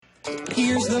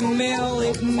Here's the mail,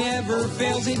 it never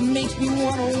fails. It makes me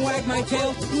want to wag my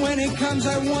tail. When it comes,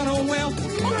 I want to wail.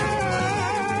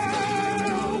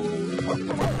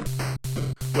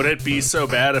 Would it be so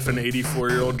bad if an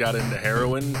 84-year-old got into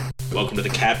heroin? Welcome to the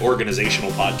Cat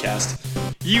Organizational Podcast.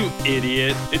 You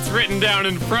idiot. It's written down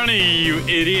in front of you, you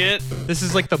idiot. This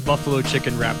is like the buffalo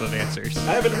chicken wrap of answers.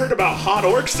 I haven't heard about hot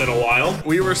orcs in a while.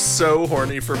 We were so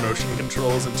horny for motion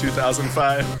controls in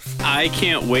 2005. I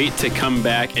can't wait to come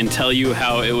back and tell you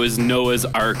how it was Noah's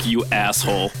Ark, you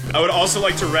asshole. I would also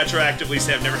like to retroactively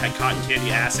say I've never had cotton candy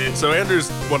acid. So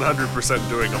Andrew's 100%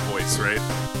 doing a voice, right?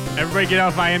 Everybody get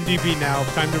off IMDb now.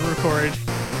 Time to record.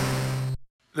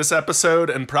 This episode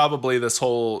and probably this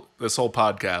whole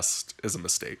podcast is a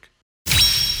mistake.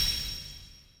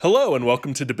 Hello and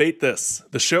welcome to Debate This,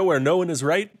 the show where no one is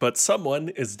right, but someone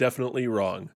is definitely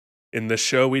wrong. In this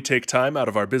show, we take time out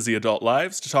of our busy adult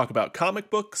lives to talk about comic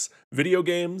books, video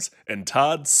games, and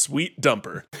Todd's sweet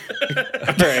dumper.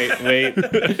 All right, wait.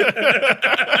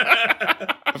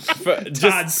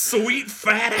 Todd's sweet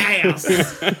fat ass.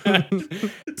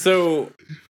 So,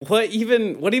 what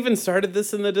even started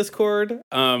this in the Discord?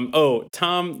 Tom,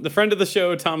 the friend of the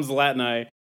show, Tom Zlatni,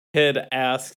 had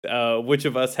asked which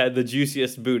of us had the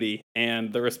juiciest booty,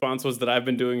 and the response was that I've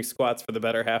been doing squats for the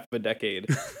better half of a decade.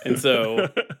 And so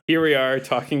here we are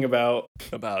talking about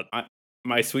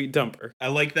my sweet dumper. I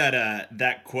like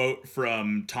that quote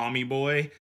from Tommy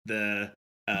Boy. That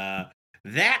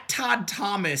Todd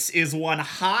Thomas is one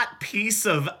hot piece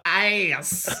of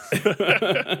ass.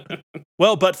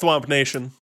 Well, Butt Thwomp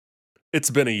Nation, it's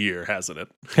been a year, hasn't it?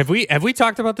 Have we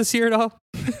talked about this year at all?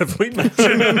 Have we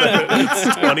mentioned that it's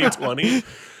 2020?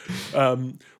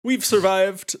 We've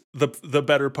survived the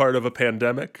better part of a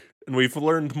pandemic, and we've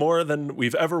learned more than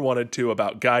we've ever wanted to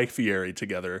about Guy Fieri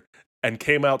together, and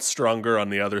came out stronger on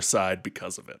the other side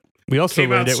because of it. We also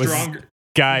learned it was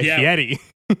Guy Fieri.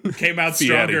 Came out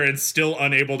stronger and still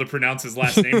unable to pronounce his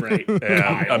last name right.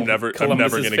 Yeah, I'm never going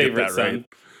to get that right.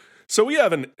 So we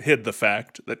haven't hid the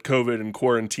fact that COVID and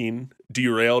quarantine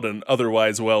derailed an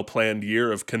otherwise well-planned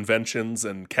year of conventions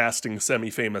and casting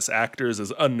semi-famous actors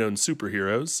as unknown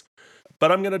superheroes.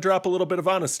 But I'm going to drop a little bit of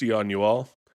honesty on you all.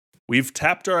 We've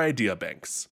tapped our idea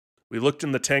banks. We looked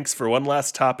in the tanks for one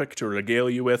last topic to regale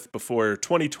you with before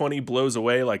 2020 blows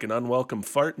away like an unwelcome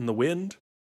fart in the wind.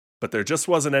 But there just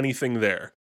wasn't anything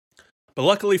there. But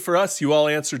luckily for us, you all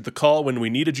answered the call when we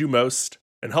needed you most,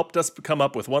 and helped us come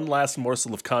up with one last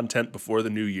morsel of content before the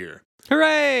new year.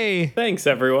 Hooray! Thanks,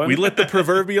 everyone. We lit the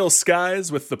proverbial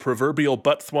skies with the proverbial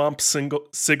butt thwomp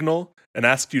signal and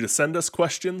asked you to send us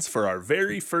questions for our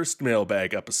very first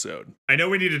mailbag episode. I know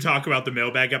we need to talk about the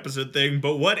mailbag episode thing,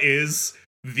 but what is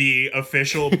the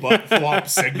official butt thwomp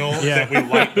signal that we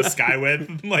light the sky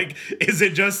with? Like, is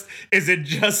it just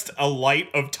a light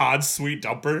of Todd's sweet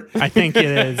dumper? I think it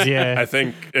is, yeah. I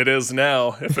think it is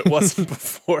now. If it wasn't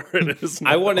before, it is now.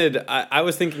 I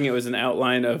was thinking it was an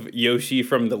outline of Yoshi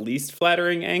from the least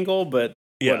flattering angle, but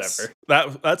yes,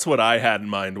 whatever. That's what I had in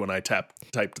mind when I typed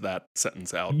that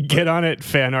sentence out. Get on it,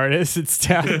 fan artist. It's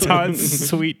Todd's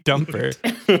sweet dumper.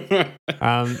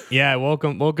 Yeah,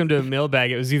 welcome to a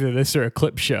mailbag. It was either this or a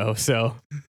clip show, so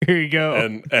here you go.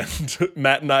 And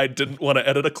Matt and I didn't want to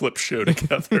edit a clip show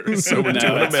together, so we're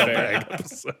doing a mailbag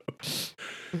episode.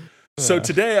 So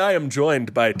today I am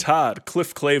joined by Todd,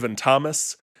 Cliff Clavin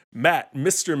Thomas, Matt,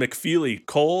 Mr. McFeely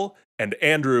Cole, and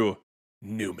Andrew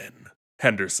Newman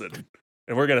Henderson.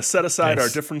 And we're going to set aside our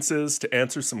differences to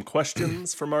answer some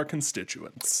questions from our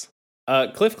constituents.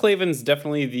 Cliff Clavin's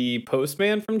definitely the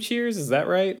postman from Cheers, is that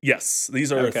right? Yes,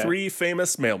 these are three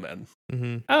famous mailmen.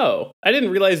 Mm-hmm. Oh, I didn't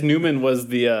realize Newman was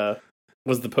the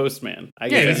postman. I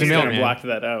guess he's a kind mailman. of blocked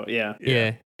that out.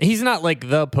 Yeah. He's not like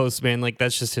the postman. Like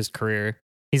that's just his career.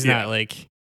 He's not like.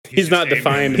 He's not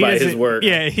defined by his work.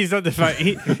 Yeah, he's not defined.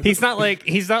 He's not like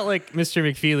Mr.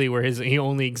 McFeely, where he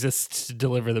only exists to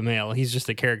deliver the mail. He's just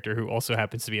a character who also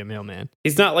happens to be a mailman.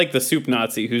 He's not like the soup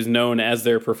Nazi who's known as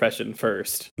their profession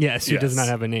first. Yes, who does not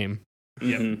have a name.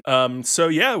 Mm-hmm. So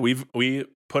yeah, we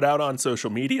put out on social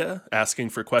media asking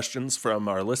for questions from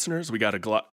our listeners. We got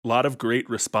a lot of great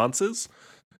responses.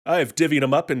 I've divvied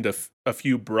them up into a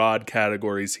few broad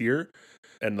categories here.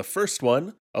 And the first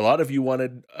one, a lot of you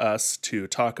wanted us to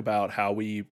talk about how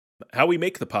we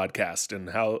make the podcast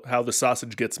and how the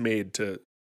sausage gets made, to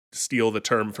steal the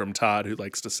term from Todd, who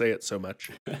likes to say it so much.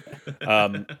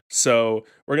 So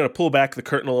we're going to pull back the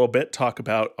curtain a little bit, talk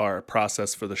about our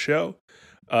process for the show.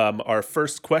 Our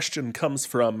first question comes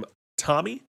from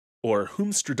Tommy, or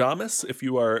Whomstradamus, if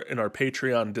you are in our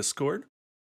Patreon Discord.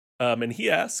 And he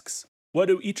asks, what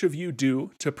do each of you do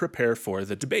to prepare for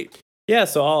the debate? Yeah,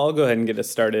 so I'll go ahead and get us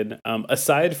started.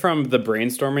 Aside from the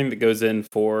brainstorming that goes in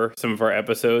for some of our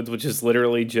episodes, which is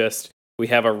literally just we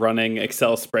have a running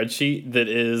Excel spreadsheet that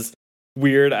is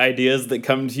weird ideas that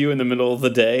come to you in the middle of the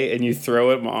day, and you throw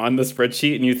them on the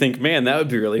spreadsheet, and you think, man, that would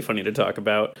be really funny to talk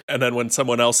about. And then when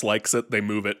someone else likes it, they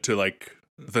move it to like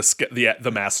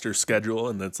the master schedule,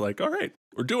 and it's like, all right,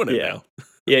 we're doing it now.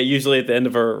 Yeah, usually at the end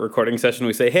of our recording session,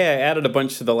 we say, "Hey, I added a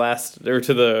bunch to the last or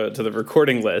to the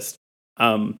recording list."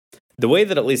 The way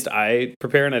that at least I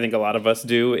prepare, and I think a lot of us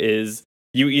do, is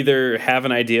you either have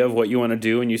an idea of what you want to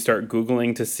do, and you start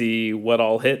Googling to see what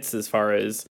all hits as far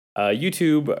as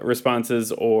YouTube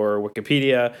responses or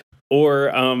Wikipedia, or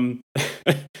and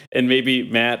maybe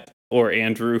Matt or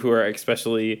Andrew, who are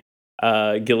especially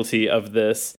guilty of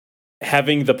this,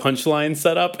 having the punchline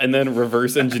set up and then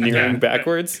reverse engineering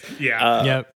backwards.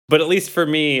 Yeah. But at least for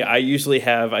me, I usually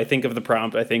I think of the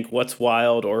prompt, I think what's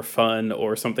wild or fun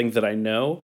or something that I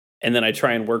know, and then I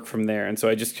try and work from there. And so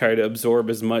I just try to absorb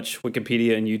as much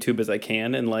Wikipedia and YouTube as I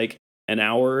can in like an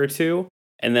hour or two,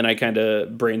 and then I kind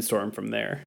of brainstorm from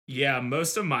there. Yeah,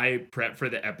 most of my prep for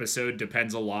the episode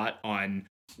depends a lot on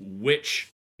which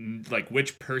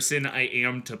person I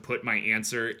am to put my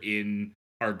answer in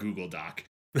our Google Doc.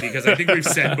 Because I think we've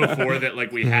said before that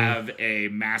like we have a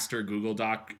master Google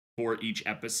Doc for each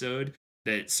episode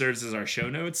that serves as our show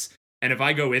notes. And if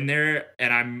I go in there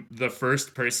and I'm the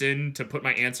first person to put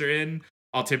my answer in,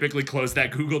 I'll typically close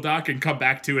that Google Doc and come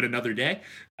back to it another day.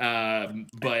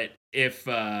 But if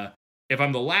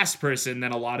I'm the last person,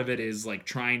 then a lot of it is like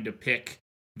trying to pick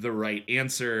the right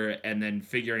answer and then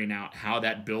figuring out how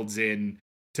that builds in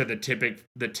to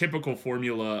the typical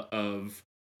formula of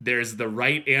there's the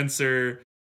right answer,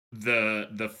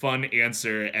 the fun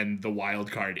answer, and the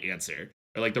wild card answer,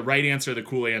 or like the right answer, the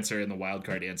cool answer, and the wild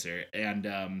card answer.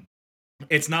 And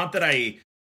it's not that I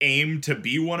aim to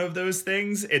be one of those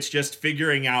things. It's just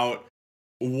figuring out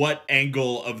what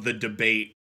angle of the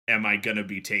debate am I gonna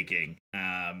be taking.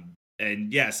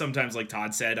 And yeah, sometimes like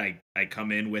Todd said, I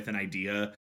come in with an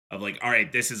idea of like, all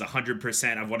right, this is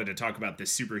 100%. I've wanted to talk about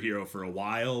this superhero for a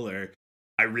while, or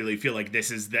I really feel like this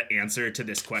is the answer to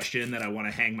this question that I want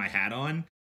to hang my hat on.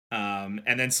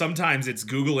 And then sometimes it's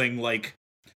Googling like,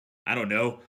 I don't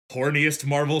know, horniest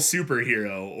Marvel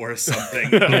superhero or something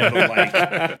of the like,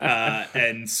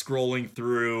 and scrolling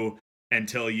through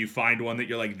until you find one that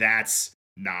you're like, that's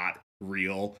not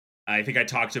real. I think I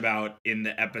talked about in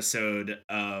the episode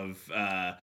of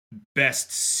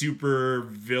best super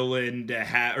villain to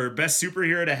have, or best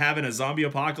superhero to have in a zombie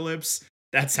apocalypse.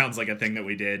 That sounds like a thing that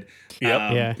we did.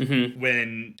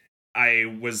 When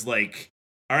I was like,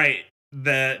 all right,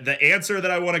 the answer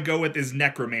that I want to go with is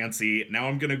necromancy. Now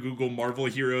I'm going to Google Marvel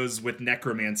heroes with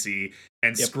necromancy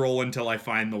and scroll until I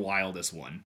find the wildest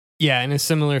one. Yeah, in a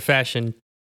similar fashion,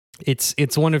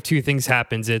 it's one of two things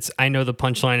happens. It's I know the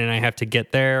punchline and I have to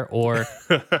get there, or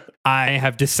I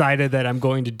have decided that I'm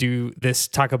going to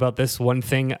talk about this one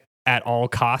thing at all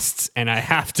costs, and I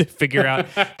have to figure out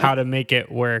how to make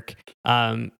it work.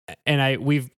 And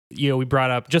we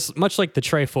brought up, just much like the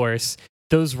Triforce,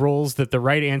 those roles that the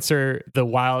right answer, the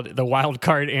wild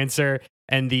card answer,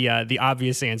 and the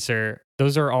obvious answer,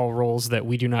 those are all roles that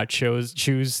we do not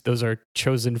choose. Those are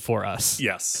chosen for us.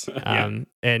 Yes.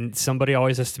 And somebody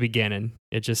always has to be Ganon.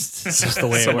 It's just the way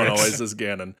it works. Someone always is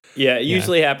Ganon. Yeah, it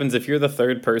usually happens if you're the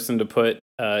third person to put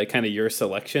kind of your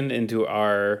selection into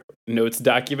our notes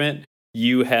document.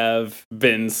 You have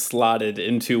been slotted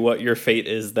into what your fate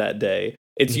is that day.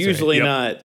 It's usually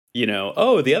not,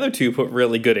 the other two put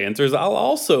really good answers, I'll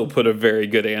also put a very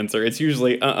good answer. It's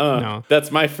usually, no.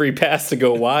 That's my free pass to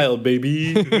go wild,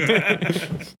 baby.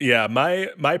 Yeah,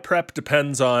 my prep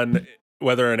depends on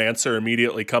whether an answer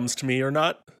immediately comes to me or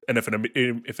not. And if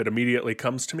it immediately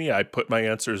comes to me, I put my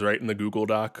answers right in the Google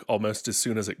Doc almost as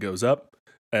soon as it goes up.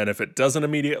 And if it doesn't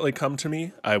immediately come to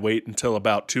me, I wait until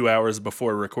about 2 hours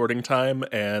before recording time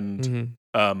and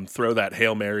throw that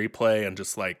Hail Mary play and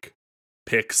just like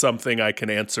pick something I can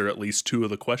answer at least two of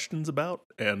the questions about,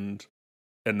 and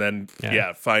then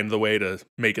find the way to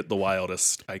make it the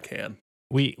wildest I can.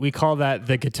 We call that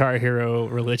the Guitar Hero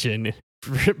religion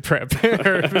prep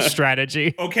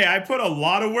strategy. Okay, I put a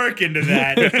lot of work into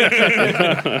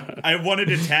that. I wanted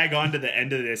to tag on to the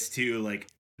end of this too. Like,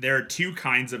 there are two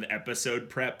kinds of episode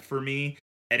prep for me,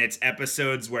 and it's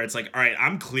episodes where it's like, all right,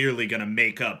 I'm clearly gonna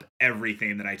make up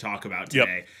everything that I talk about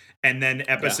today. Yep. And then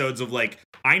episodes of like,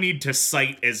 I need to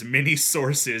cite as many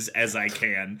sources as I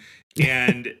can,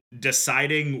 and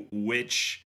deciding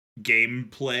which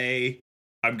gameplay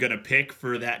I'm going to pick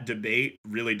for that debate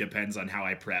really depends on how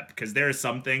I prep. Because there are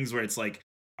some things where it's like,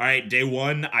 all right, day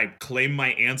one, I claim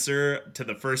my answer to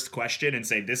the first question and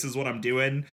say, this is what I'm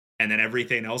doing. and then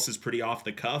everything else is pretty off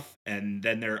the cuff. And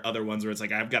then there are other ones where it's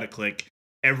like, I've got to click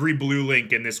every blue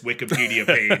link in this Wikipedia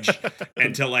page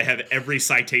until I have every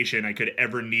citation I could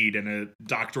ever need in a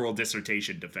doctoral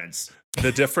dissertation defense.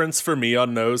 The difference for me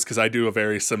on those, because I do a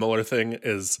very similar thing,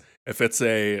 is if it's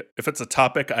a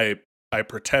topic I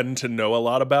pretend to know a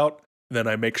lot about, then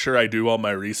I make sure I do all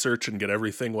my research and get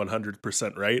everything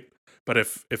 100% right. But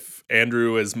if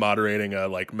Andrew is moderating a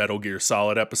like Metal Gear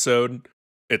Solid episode,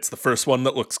 it's the first one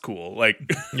that looks cool. Like,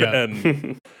 Yeah.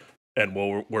 and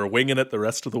we're winging it the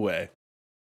rest of the way.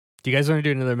 Do you guys want to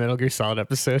do another Metal Gear Solid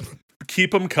episode?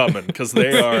 Keep them coming, because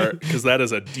that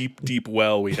is a deep, deep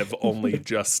well we have only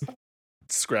just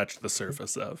scratched the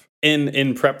surface of.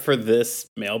 In prep for this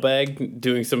mailbag,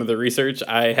 doing some of the research,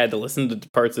 I had to listen to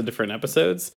parts of different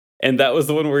episodes. And that was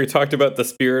the one where he talked about the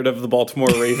spirit of the Baltimore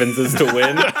Ravens is to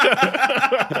win.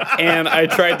 And I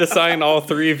tried to sign all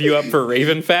three of you up for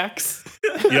Raven facts.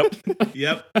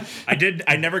 Yep.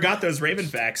 I never got those Raven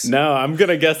facts. No, I'm going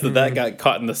to guess that got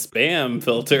caught in the spam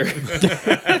filter.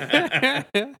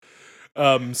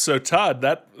 So Todd,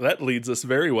 that leads us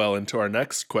very well into our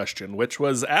next question, which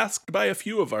was asked by a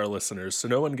few of our listeners, so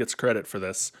no one gets credit for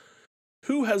this.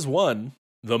 Who has won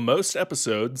the most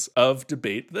episodes of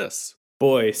Debate This?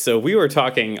 Boy, so we were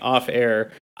talking off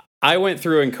air. I went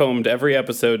through and combed every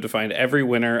episode to find every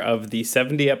winner of the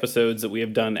 70 episodes that we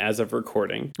have done as of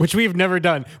recording. Which we've never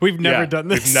done. We've never done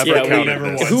this. We've never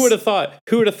counted this. Who would have thought?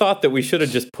 Who would have thought that we should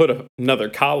have just put another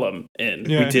column in?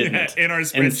 Yeah. We didn't. In our And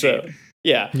spreadsheet. so,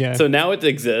 yeah. So now it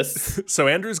exists. So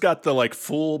Andrew's got the like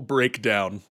full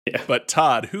breakdown. Yeah. But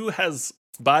Todd, who has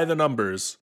by the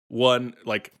numbers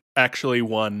actually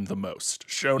won the most?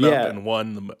 Shown up and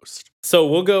won the most. So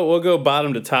we'll go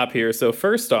bottom to top here. So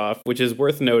first off, which is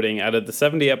worth noting, out of the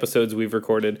 70 episodes we've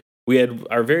recorded, we had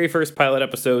our very first pilot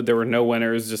episode. There were no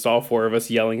winners, just all four of us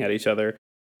yelling at each other.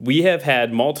 We have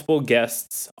had multiple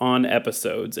guests on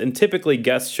episodes, and typically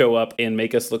guests show up and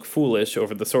make us look foolish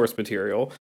over the source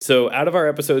material. So out of our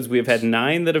episodes, we have had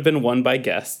 9 that have been won by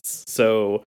guests.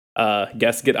 So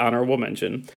guests get honorable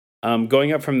mention.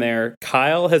 Going up from there,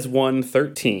 Kyle has won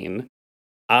 13.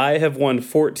 I have won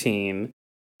 14.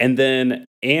 And then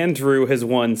Andrew has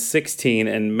won 16.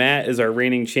 And Matt is our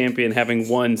reigning champion, having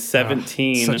won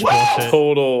 17 such bullshit.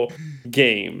 total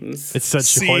games. It's such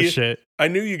horseshit. I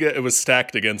knew it was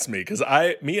stacked against me, because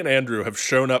me and Andrew have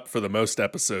shown up for the most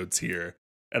episodes here.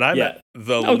 And I'm at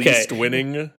the least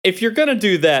winning. If you're gonna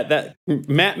do that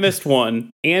Matt missed 1,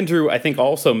 Andrew I think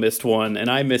also missed 1, and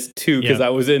I missed 2 because I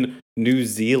was in New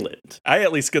Zealand. I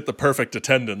at least get the perfect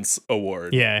attendance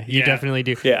award. Yeah, you definitely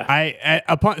do. Yeah.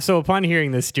 Upon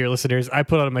hearing this, dear listeners, I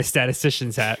put on my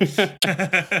statistician's hat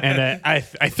and I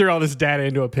threw all this data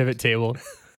into a pivot table,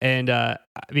 and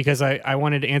because I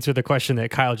wanted to answer the question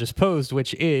that Kyle just posed,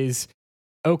 which is,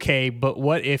 okay, but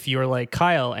what if you're like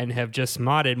Kyle and have just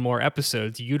modded more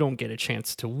episodes? You don't get a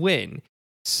chance to win.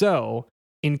 So,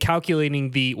 in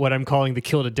calculating what I'm calling the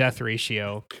kill to death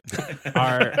ratio,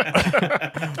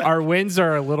 our wins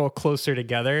are a little closer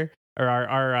together, or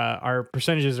our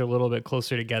percentages are a little bit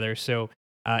closer together. So,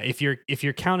 if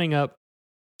you're counting up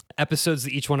episodes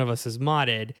that each one of us has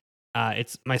modded,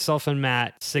 it's myself and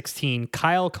Matt 16,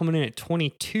 Kyle coming in at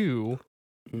 22,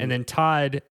 and then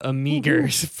Todd a meager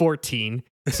 14.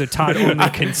 So Todd only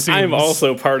consumes. I'm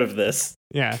also part of this.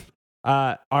 Yeah.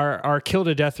 Our kill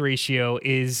to death ratio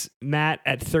is Matt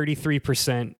at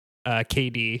 33%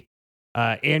 KD,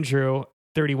 Andrew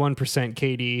 31%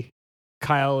 KD,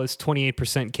 Kyle is 28%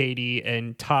 KD,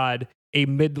 and Todd a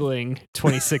middling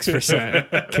 26%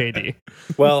 KD.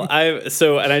 Well,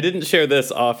 and I didn't share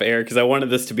this off air because I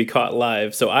wanted this to be caught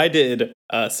live. So I did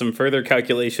some further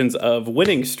calculations of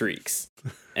winning streaks.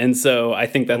 And so I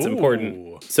think that's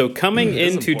important. So coming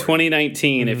into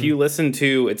 2019, if you listen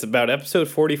to, it's about episode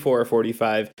 44 or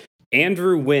 45,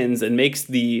 Andrew wins and makes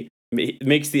the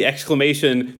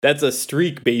exclamation, "That's a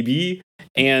streak, baby."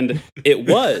 And it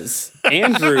was.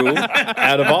 Andrew,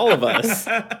 out of all of us,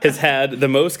 has had the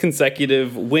most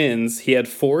consecutive wins. He had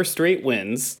 4 straight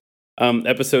wins,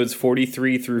 episodes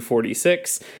 43 through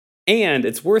 46. And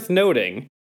it's worth noting,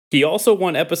 he also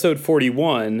won episode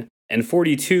 41, and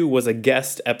 42 was a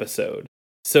guest episode.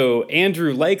 So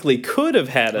Andrew likely could have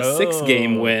had a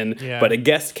 6-game win, but a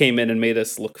guest came in and made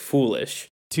us look foolish.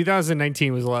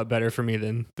 2019 was a lot better for me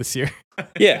than this year.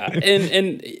 Yeah,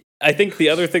 and I think the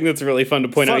other thing that's really fun to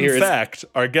point out here is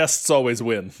our guests always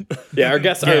win. Yeah, our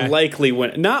guests are likely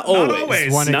win. Not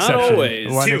always. One Not exception.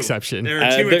 always. One exception. There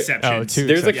are 2 exceptions.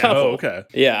 There's a couple. Oh, okay.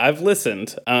 Yeah, I've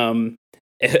listened. I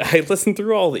listened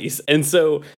through all these. And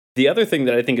so the other thing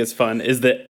that I think is fun is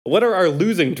that what are our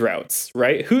losing droughts,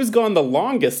 right? Who's gone the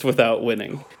longest without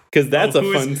winning? because that's a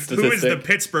who fun is, statistic. Who is the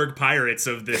Pittsburgh Pirates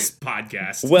of this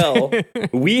podcast? Well,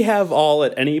 we have all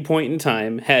at any point in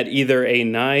time had either a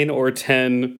 9 or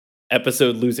 10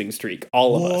 episode losing streak.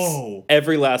 All of us.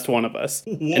 Every last one of us.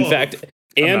 In fact,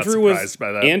 Andrew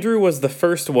was the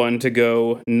first one to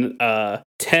go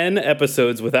 10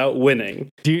 episodes without winning.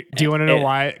 Do you want to know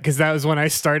why? Because that was when I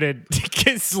started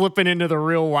slipping into the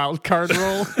real wild card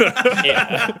role.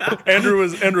 Andrew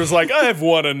was like, I've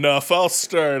won enough. I'll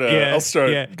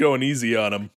start going easy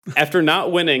on him. After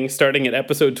not winning, starting at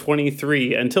episode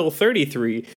 23 until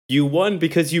 33, you won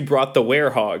because you brought the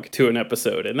werehog to an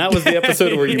episode, and that was the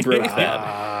episode where you broke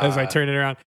that. As I turned it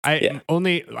around. I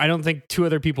don't think 2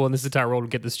 other people in this entire world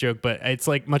would get this joke, but it's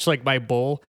like much like my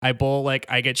bowl. I bowl like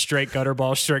I get straight gutter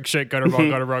ball, strike, gutter ball,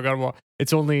 gutter ball, gutter ball.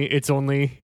 It's only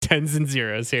 10s and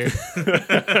 0s here.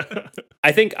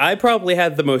 I think I probably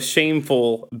had the most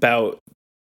shameful bout.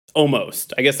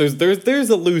 Almost. I guess there's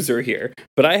a loser here,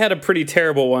 but I had a pretty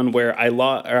terrible one where I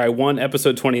won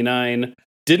episode 29,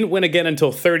 didn't win again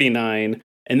until 39,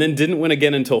 and then didn't win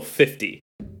again until 50.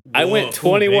 I went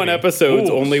 21 episodes,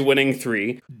 only winning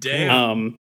 3.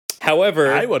 Damn.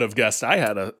 However, I would have guessed I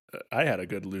had a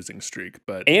good losing streak,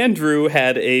 but Andrew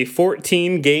had a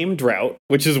 14 game drought,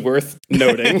 which is worth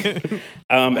noting.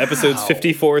 Episodes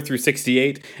 54 through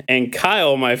 68, and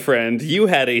Kyle, my friend, you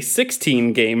had a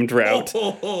 16 game drought.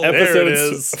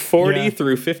 Episodes 40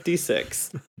 through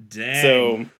 56. Dang.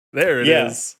 So there it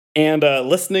is. And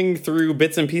listening through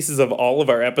bits and pieces of all of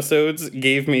our episodes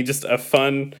gave me just a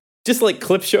fun, just like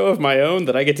clip show of my own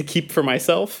that I get to keep for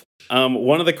myself.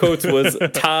 One of the quotes was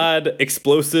Todd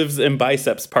Explosives and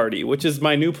Biceps Party, which is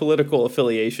my new political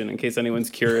affiliation, in case anyone's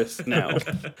curious now.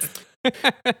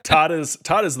 Todd is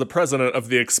the president of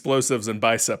the Explosives and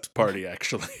Biceps Party,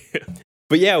 actually.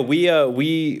 But yeah,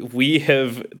 we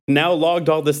have now logged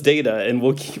all this data, and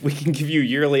we can give you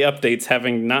yearly updates.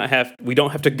 We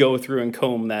don't have to go through and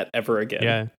comb that ever again.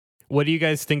 Yeah. What do you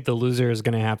guys think the loser is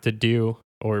going to have to do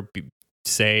or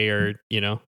say, or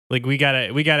like we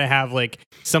gotta have like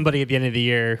somebody at the end of the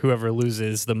year, whoever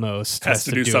loses the most has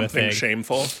to do something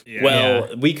shameful. Yeah.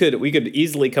 Well, we could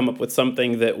easily come up with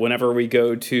something that whenever we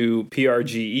go to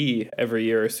PRGE every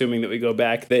year, assuming that we go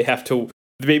back, they have to.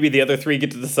 Maybe the other 3 get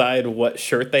to decide what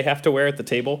shirt they have to wear at the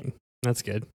table. That's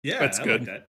good. Yeah, that's I good. like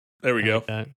that. There we go.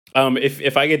 Like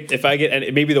if I get,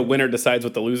 and maybe the winner decides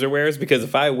what the loser wears, because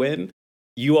if I win,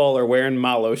 you all are wearing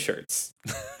Malo shirts.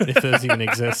 If those even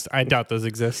exist, I doubt those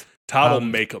exist. Todd will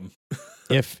make them.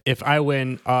 If I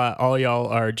win, all y'all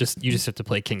are you just have to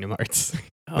play Kingdom Hearts.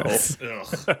 Oh,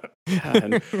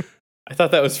 God. I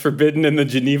thought that was forbidden in the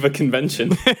Geneva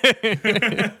Convention.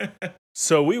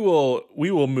 So we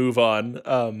will move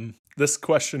on. This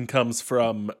question comes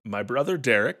from my brother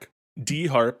Derek D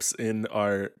Harps in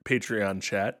our Patreon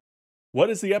chat. What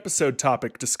is the episode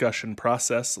topic discussion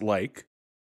process like,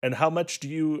 and how much do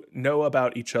you know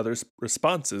about each other's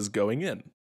responses going in?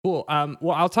 Cool.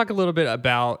 Well, I'll talk a little bit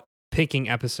about picking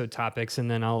episode topics, and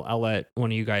then I'll let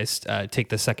one of you guys take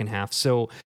the second half. So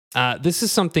this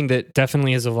is something that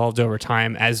definitely has evolved over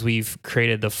time as we've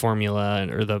created the formula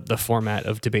or the format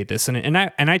of Debate This. And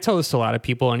I tell this to a lot of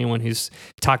people, anyone who's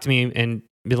talked to me and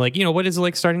be like, what is it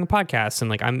like starting a podcast?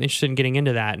 And like, I'm interested in getting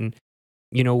into that. And,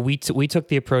 we took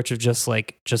the approach of just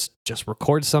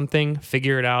record something,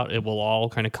 figure it out. It will all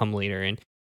kind of come later. And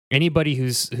anybody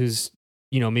who's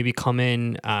maybe come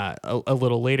in a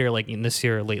little later, like in this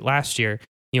year or late last year,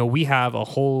 we have a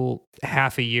whole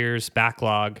half a year's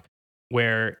backlog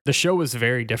where the show was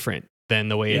very different than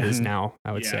the way it is now,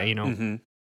 I would say, Mm-hmm.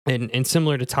 And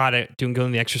similar to Todd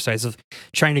going the exercise of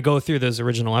trying to go through those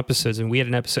original episodes. And we had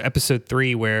an episode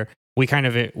 3 where we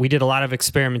did a lot of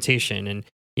experimentation, and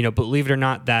believe it or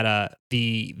not, that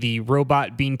the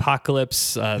robot bean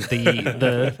apocalypse,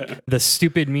 the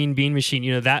stupid mean bean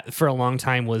machine, that for a long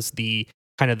time was the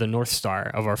kind of the North Star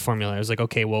of our formula. I was like,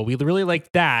 okay, well, we really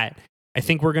like that. I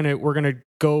think we're gonna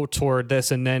go toward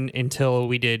this, and then until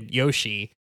we did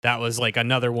Yoshi, that was like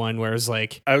another one where it was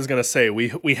like, I was gonna say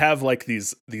we have like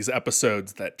these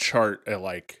episodes that chart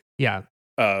like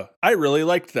I really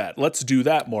liked that. Let's do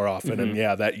that more often. Mm-hmm.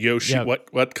 And that Yoshi,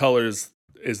 what colors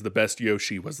is the best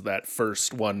Yoshi was that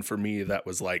first one for me. That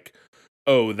was like,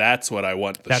 oh, that's what I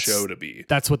want the show to be.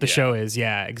 That's what the show is.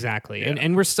 Yeah, exactly. Yeah.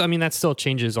 And we're still, that still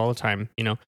changes all the time,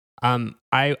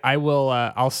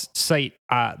 I'll cite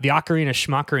the Ocarina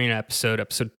Schmockarina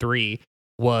episode 3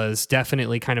 was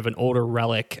definitely kind of an older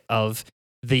relic of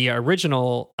the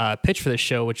original pitch for the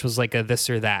show, which was like a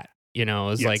this or that. It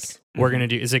was like, we're going to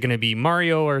do, is it going to be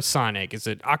Mario or Sonic? Is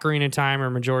it Ocarina Time or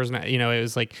Majora's Mask?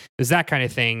 It was that kind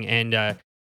of thing. And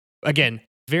again,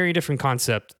 very different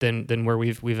concept than where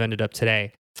we've ended up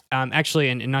today. actually,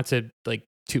 and not to like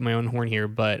toot my own horn here,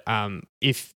 but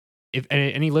if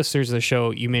any listeners of the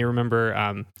show, you may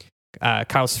remember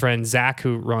Kyle's friend Zach,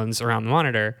 who runs Around the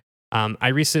Monitor.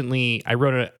 I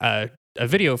wrote a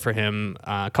video for him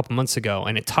a couple months ago,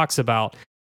 and it talks about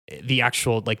the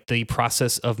actual like the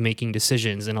process of making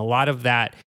decisions, and a lot of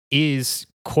that is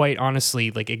quite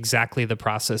honestly like exactly the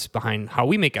process behind how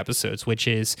we make episodes, which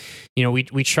is, you know,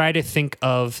 we try to think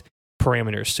of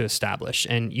parameters to establish,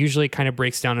 and usually kind of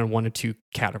breaks down in one of two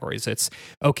categories. It's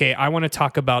okay, I want to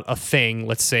talk about a thing,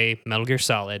 let's say Metal Gear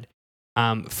Solid.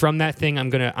 From that thing, I'm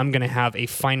gonna have a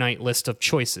finite list of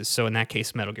choices. So in that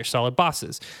case, Metal Gear Solid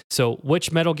bosses. So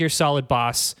which Metal Gear Solid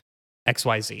boss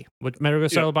XYZ? What Metal Gear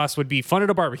Solid boss would be fun at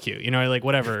a barbecue? You know, like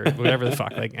whatever the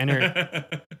fuck. Like enter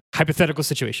hypothetical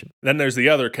situation. Then there's the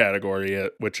other category,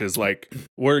 which is like,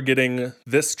 we're getting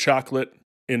this chocolate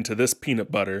into this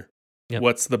peanut butter. Yep.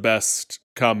 What's the best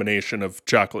combination of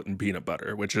chocolate and peanut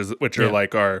butter? Which are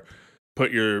like our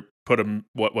put a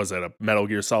what was it, a Metal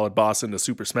Gear Solid boss into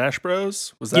Super Smash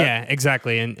Bros? Was that? Yeah,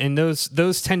 exactly. And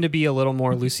those tend to be a little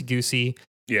more loosey goosey.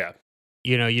 Yeah.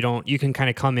 You know, you can kind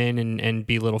of come in and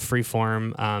be a little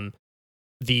freeform.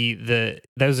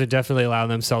 Those are definitely allow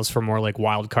themselves for more like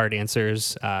wild card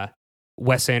answers,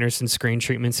 Wes Anderson screen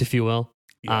treatments, if you will.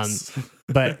 Yes.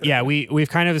 But yeah, we've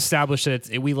kind of established that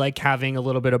we like having a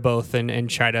little bit of both and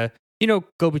try to, you know,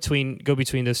 go between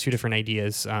those two different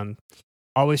ideas.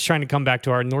 Always trying to come back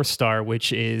to our North Star,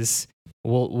 which is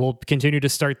we'll continue to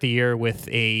start the year with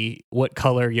a what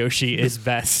color Yoshi is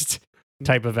best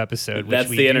type of episode. That's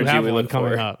which the we energy do have we one look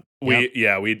coming for. up.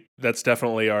 Yep. That's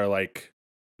definitely our like,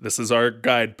 this is our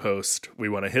guidepost. We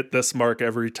want to hit this mark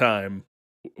every time,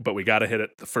 but we got to hit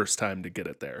it the first time to get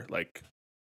it there. Like,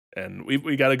 and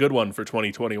we got a good one for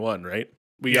 2021, right?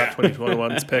 We got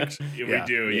 2021's picked. We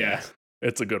do, yeah.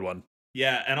 It's a good one.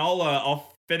 Yeah, and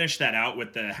I'll finish that out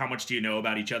with the how much do you know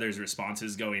about each other's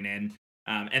responses going in.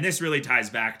 And this really ties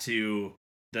back to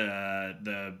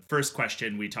the first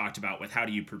question we talked about with how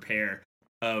do you prepare.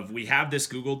 We have this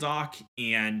Google Doc,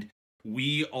 and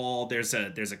we all there's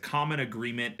a common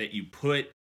agreement that you put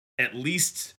at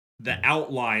least the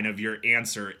outline of your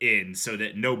answer in so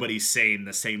that nobody's saying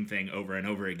the same thing over and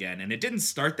over again. And it didn't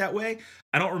start that way.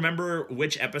 I don't remember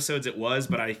which episodes it was,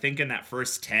 but I think in that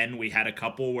first 10 we had a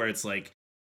couple where it's like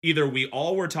either we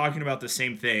all were talking about the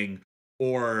same thing,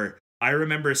 or I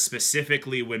remember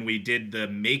specifically when we did the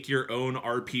make your own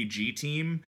RPG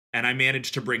team, and I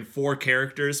managed to bring 4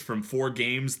 characters from 4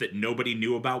 games that nobody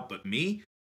knew about but me.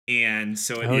 And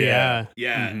so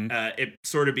it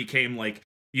sort of became like,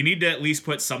 you need to at least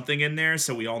put something in there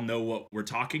so we all know what we're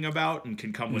talking about and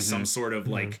can come with some sort of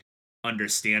like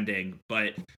understanding.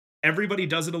 But everybody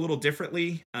does it a little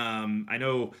differently. I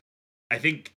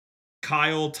think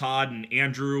Kyle, Todd, and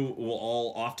Andrew will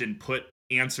all often put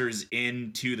answers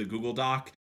into the Google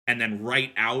Doc and then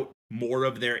write out more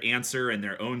of their answer in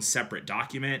their own separate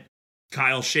document.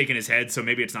 Kyle's shaking his head, so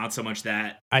maybe it's not so much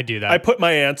that. I do that. I put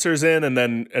my answers in and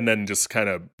then just kind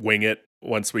of wing it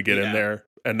once we get in there.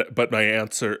 But my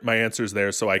answer's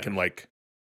there, so I can like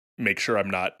make sure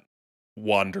I'm not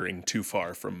wandering too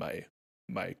far from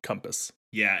my compass.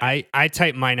 Yeah. I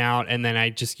type mine out, and then I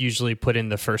just usually put in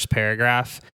the first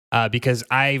paragraph because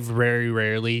I very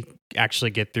rarely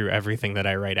actually get through everything that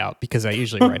I write out because I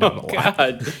usually write out a lot.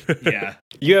 God. Yeah.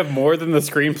 You have more than the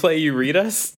screenplay you read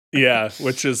us? Yeah,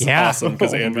 which is Yeah. awesome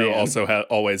because Oh, Andrew man. also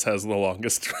always has the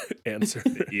longest answer.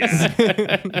 Yeah.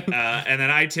 And then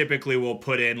I typically will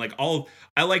put in like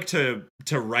I like to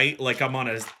write like I'm on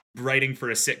a writing for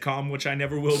a sitcom, which I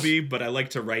never will be, but I like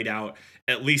to write out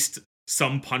at least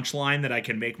some punchline that I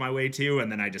can make my way to,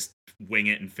 and then I just wing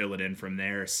it and fill it in from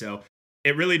there. So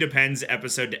it really depends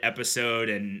episode to episode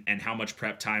and how much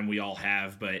prep time we all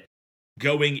have, but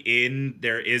going in,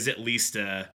 there is at least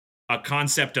a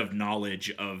concept of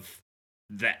knowledge of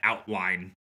the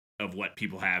outline of what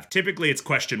people have. Typically, it's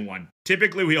question 1.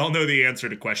 Typically, we all know the answer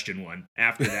to question 1.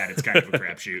 After that, it's kind of a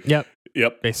crapshoot.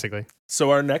 Yep. Basically.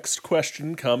 So our next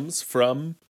question comes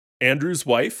from Andrew's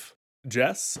wife.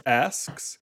 Jess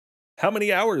asks, how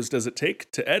many hours does it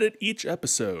take to edit each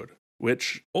episode?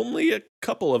 Which only a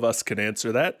couple of us can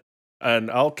answer that. And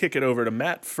I'll kick it over to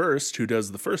Matt first, who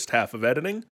does the first half of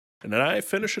editing. And then I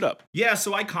finish it up. Yeah,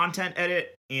 so I content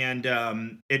edit, and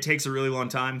it takes a really long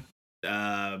time.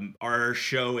 Our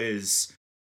show is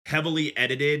heavily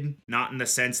edited, not in the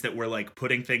sense that we're like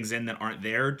putting things in that aren't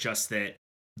there, just that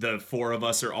the 4 of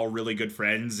us are all really good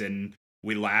friends and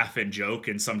we laugh and joke,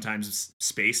 and sometimes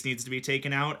space needs to be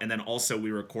taken out. And then also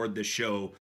we record this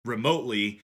show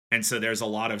remotely, and so there's a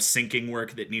lot of syncing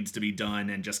work that needs to be done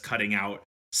and just cutting out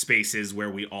spaces where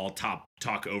we all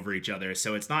talk over each other.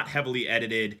 So it's not heavily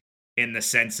edited in the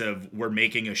sense of we're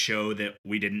making a show that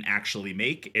we didn't actually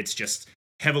make. It's just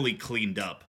heavily cleaned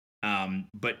up.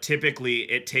 But typically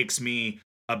it takes me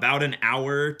about an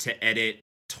hour to edit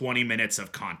 20 minutes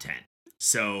of content.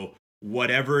 So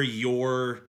whatever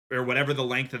the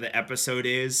length of the episode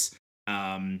is,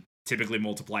 typically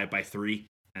multiply it by 3,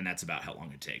 and that's about how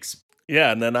long it takes.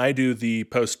 Yeah, and then I do the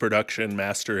post-production,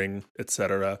 mastering,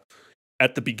 etc.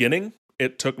 At the beginning,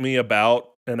 it took me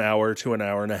about an hour to an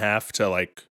hour and a half to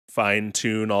like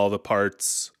fine-tune all the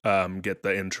parts, get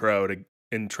the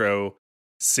intro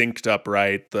synced up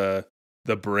right, the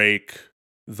break,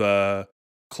 the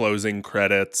closing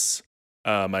credits.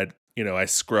 I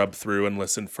scrub through and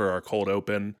listen for our cold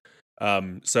open.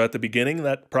 So at the beginning,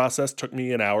 that process took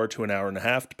me an hour to an hour and a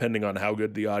half, depending on how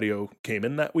good the audio came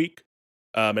in that week.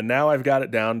 And now I've got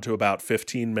it down to about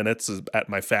 15 minutes at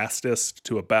my fastest,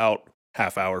 to about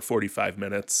half hour, 45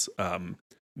 minutes,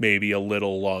 maybe a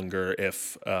little longer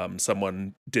if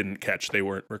someone didn't catch they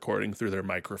weren't recording through their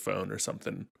microphone or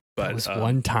something. But that was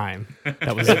one time.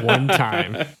 That was one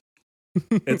time.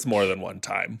 It's more than one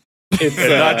time. It's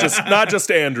And not just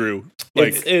Andrew.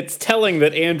 Like it's telling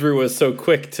that Andrew was so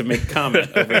quick to make comment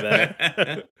over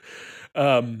that.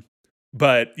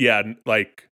 But yeah,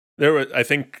 like there was, I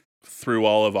think through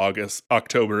all of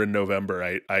October and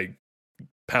November, I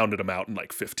pounded them out in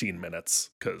like 15 minutes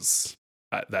because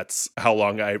that's how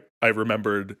long I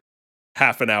remembered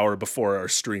half an hour before our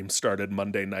stream started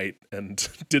Monday night and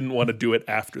didn't want to do it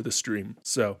after the stream.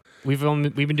 So we've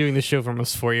been doing this show for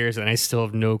almost 4 years, and I still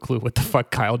have no clue what the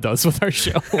fuck Kyle does with our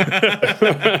show.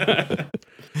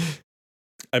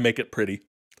 I make it pretty.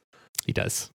 He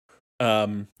does. All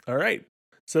right.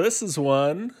 So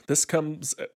this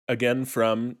comes again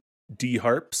from D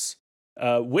Harps.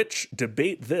 Which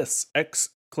debate this !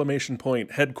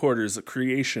 Headquarters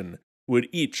creation would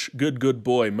each good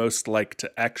boy most like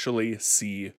to actually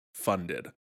see funded?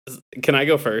 Can I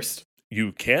go first?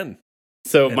 You can.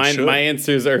 So my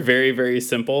answers are very, very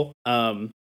simple.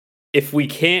 If we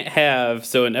can't have,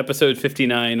 so in episode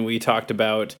 59, we talked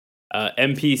about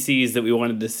NPCs that we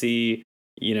wanted to see,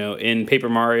 in Paper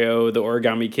Mario, the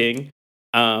Origami King,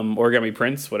 Origami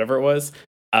Prince, whatever it was.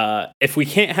 If we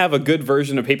can't have a good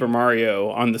version of Paper Mario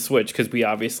on the Switch, because we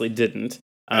obviously didn't,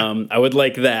 I would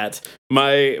like that.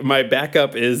 My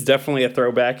backup is definitely a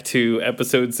throwback to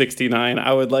episode 69.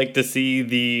 I would like to see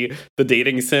the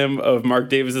dating sim of Mark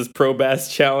Davis's Pro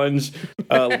Bass Challenge,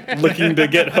 looking to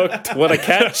get hooked. What a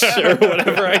catch, or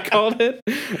whatever I called it.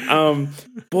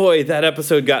 Boy, that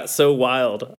episode got so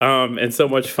wild and so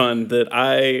much fun that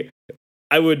I'd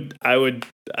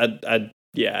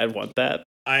want that.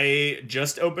 I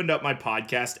just opened up my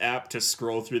podcast app to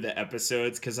scroll through the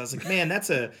episodes because I was like, man, that's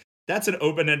an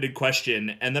open-ended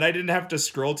question. And then I didn't have to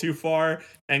scroll too far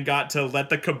and got to let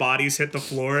the Kabatis hit the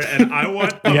floor. And I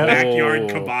want a backyard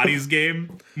Kabatis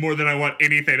game more than I want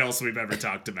anything else we've ever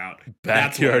talked about.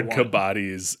 Backyard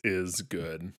Kabatis is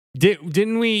good.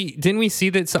 Didn't we see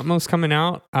that something was coming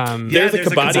out? There's a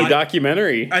Kabati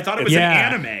documentary. I thought it was an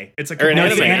anime. It's a Kabati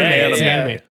anime. It's an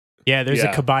anime. Yeah, there's a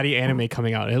Kabati anime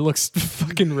coming out. It looks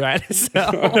fucking rad as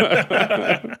hell.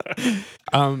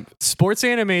 Sports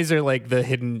animes are like the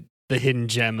hidden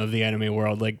gem of the anime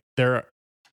world. Like they're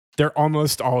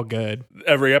almost all good.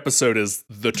 Every episode is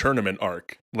the tournament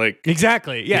arc. Like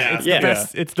exactly. Yeah, it's the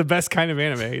best. It's the best kind of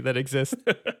anime that exists.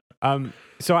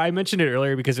 So I mentioned it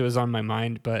earlier because it was on my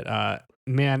mind, but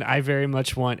man, I very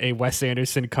much want a Wes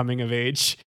Anderson coming of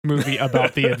age movie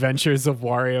about the adventures of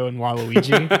Wario and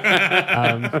Waluigi,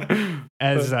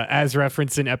 as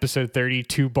referenced in episode 30,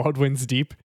 2 Baldwin's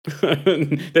Deep.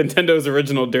 Nintendo's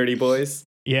original Dirty Boys.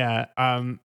 Yeah.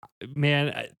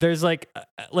 Man, there's like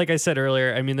I said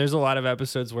earlier, I mean, there's a lot of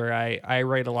episodes where I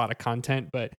write a lot of content,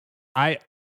 but I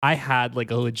had like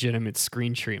a legitimate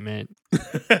screen treatment.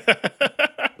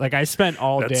 Like I spent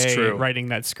all day writing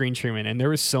that screen treatment, and there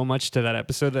was so much to that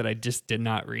episode that I just did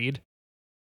not read.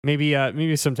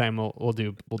 Maybe sometime we'll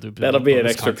do. That'll be an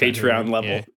extra Patreon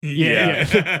level.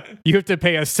 Yeah. You have to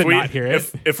pay us to not hear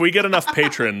it. If we get enough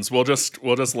patrons, we'll just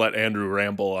let Andrew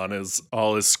ramble on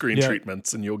all his screen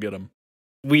treatments, and you'll get them.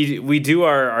 We do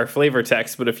our flavor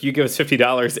text, but if you give us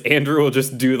 $50, Andrew will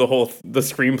just do the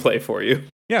screenplay for you.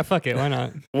 Yeah, fuck it, why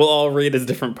not? We'll all read his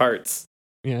different parts.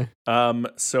 Yeah.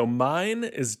 So mine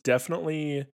is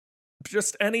definitely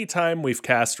just any time we've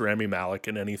cast Rami Malek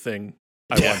in anything.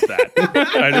 I want that.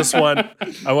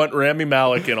 I want Rami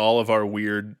Malek in all of our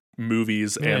weird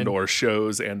movies and or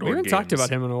shows and or games. We haven't talked about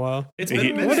him in a while. It's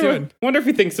been a minute. Wonder if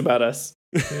he thinks about us.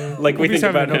 Yeah. Like we think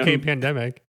about an okay him.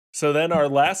 pandemic. So then our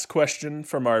last question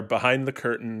from our behind the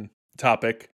curtain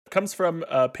topic comes from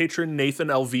patron Nathan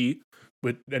LV,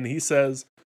 and he says,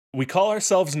 "We call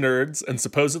ourselves nerds, and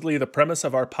supposedly the premise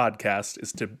of our podcast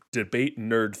is to debate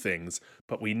nerd things,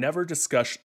 but we never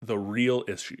discuss the real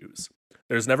issues.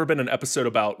 There's never been an episode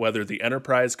about whether the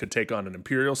Enterprise could take on an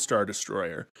Imperial Star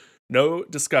Destroyer. No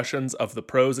discussions of the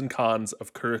pros and cons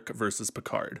of Kirk versus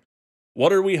Picard.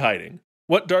 What are we hiding?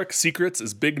 What dark secrets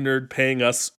is Big Nerd paying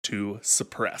us to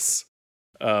suppress?"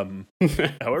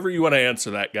 However you want to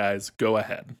answer that, guys, go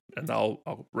ahead, and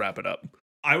I'll wrap it up.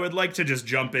 I would like to just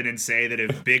jump in and say that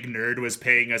if Big Nerd was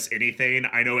paying us anything,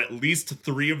 I know at least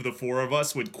 3 of the 4 of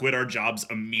us would quit our jobs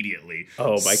immediately.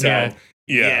 Oh my God.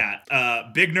 Yeah.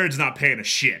 Big Nerd's not paying a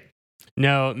shit.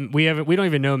 No, we don't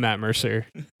even know Matt Mercer.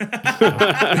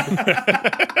 I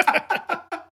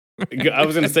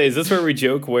was gonna say, is this where we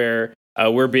joke where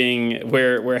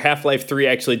where Half-Life 3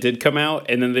 actually did come out,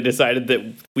 and then they decided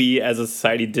that we as a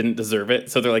society didn't deserve it,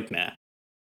 so they're like, nah.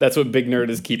 That's what Big Nerd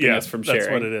is keeping us from sharing.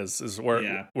 That's what it is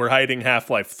we're hiding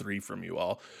Half-Life 3 from you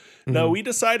all. Mm-hmm. No, we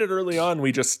decided early on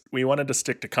we wanted to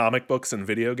stick to comic books and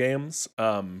video games.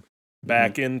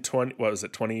 Back in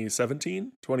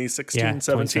 2017,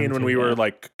 2017, when we were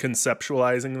like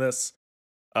conceptualizing this.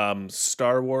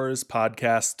 Star Wars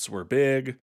podcasts were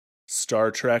big.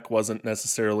 Star Trek wasn't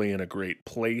necessarily in a great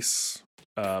place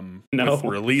with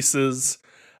releases.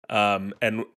 And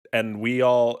we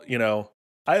all,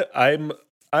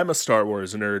 I'm a Star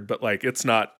Wars nerd, but like it's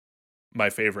not my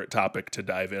favorite topic to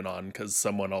dive in on because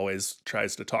someone always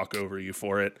tries to talk over you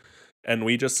for it. And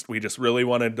we just really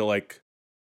wanted to like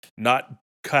not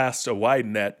cast a wide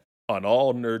net on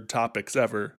all nerd topics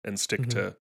ever and stick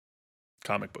to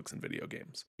comic books and video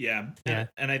games. Yeah.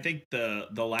 And I think the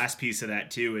last piece of that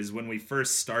too is when we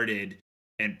first started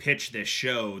and pitched this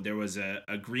show, there was a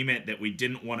agreement that we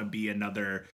didn't want to be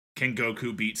another Can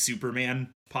Goku Beat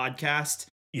Superman podcast.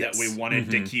 Yes. That we wanted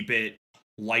to keep it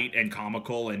light and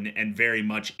comical and very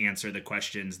much answer the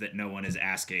questions that no one is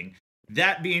asking.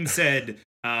 That being said,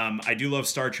 I do love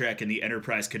Star Trek, and the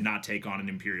Enterprise could not take on an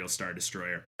Imperial Star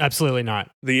Destroyer. Absolutely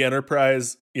not. The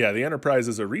Enterprise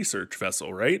is a research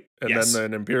vessel, right? And then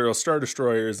an Imperial Star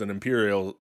Destroyer is an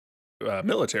Imperial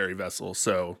military vessel.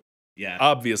 So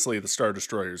obviously the Star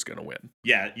Destroyer is going to win.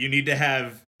 Yeah, you need to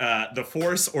have the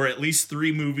Force or at least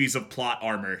 3 movies of plot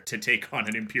armor to take on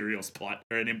an Imperial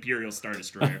Star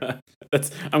Destroyer.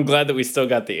 I'm glad that we still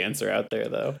got the answer out there,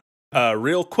 though.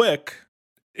 Real quick,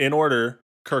 in order,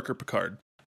 Kirk or Picard?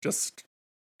 Just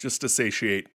to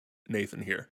satiate Nathan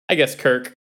here. I guess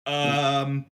Kirk.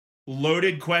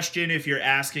 Loaded question if you're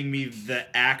asking me the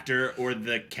actor or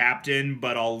the captain,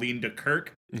 but I'll lean to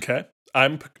Kirk. Okay.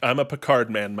 I'm a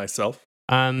Picard man myself.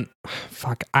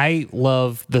 I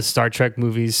love the Star Trek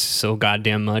movies so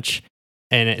goddamn much.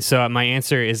 And so my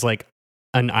answer is like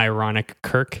an ironic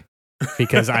Kirk.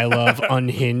 Because I love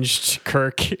unhinged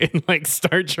Kirk in like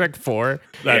Star Trek 4.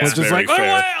 That's just like, fair.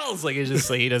 oh, Wales! Like it's just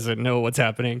like he doesn't know what's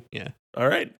happening. Yeah. All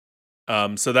right.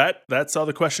 So that's all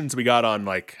the questions we got on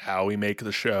like how we make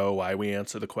the show, why we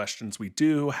answer the questions we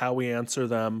do, how we answer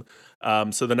them.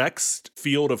 So the next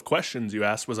field of questions you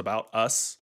asked was about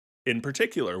us in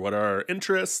particular. What are our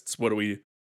interests? What do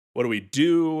we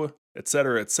do? Et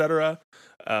cetera, et cetera.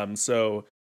 So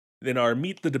in our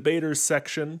Meet the Debaters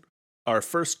section, our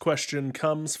first question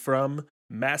comes from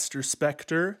Master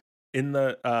Spectre in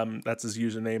the that's his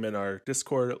username in our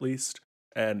Discord at least.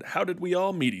 And how did we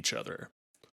all meet each other?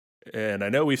 And I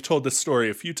know we've told this story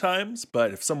a few times,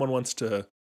 but if someone wants to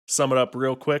sum it up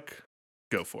real quick,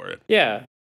 go for it. Yeah.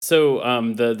 So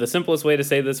the simplest way to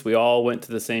say this, we all went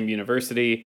to the same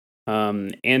university.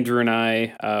 Andrew and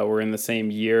I were in the same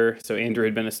year. So Andrew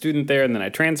had been a student there, and then I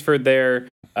transferred there.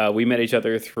 We met each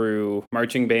other through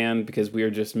marching band because we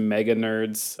are just mega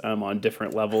nerds on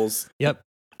different levels. Yep.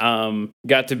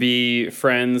 Got to be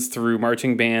friends through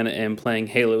marching band and playing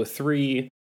Halo 3.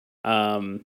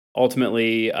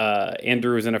 Ultimately,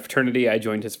 Andrew was in a fraternity. I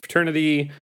joined his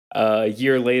fraternity. A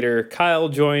year later, Kyle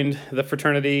joined the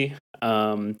fraternity.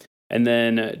 And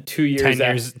then 2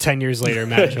 years 10 years later,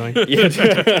 Matt joined.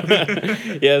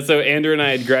 Yeah, so Andrew and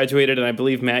I had graduated, and I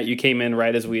believe, Matt, you came in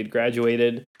right as we had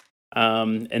graduated.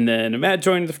 And then Matt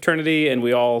joined the fraternity, and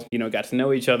we all, got to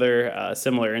know each other,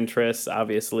 similar interests,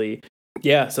 obviously.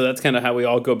 Yeah, so that's kind of how we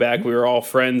all go back. We were all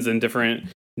friends in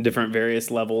different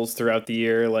various levels throughout the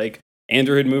year. Like,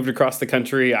 Andrew had moved across the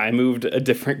country. I moved a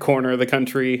different corner of the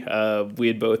country. We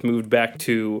had both moved back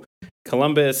to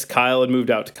Columbus. Kyle had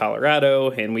moved out to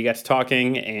Colorado, and we got to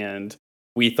talking, and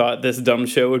we thought this dumb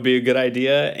show would be a good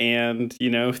idea. And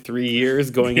 3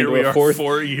 years going Here into we a are fourth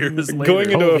 4 years later.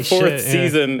 going into Holy a fourth shit, yeah.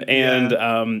 season,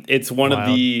 and it's one of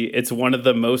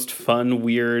the most fun,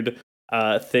 weird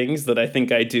things that I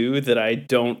think I do that I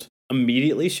don't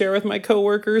immediately share with my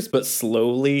coworkers, but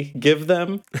slowly give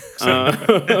them.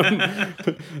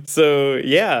 So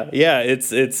yeah,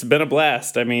 it's been a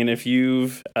blast. I mean, if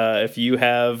you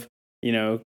have,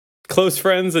 close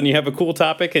friends and you have a cool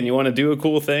topic and you want to do a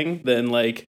cool thing, then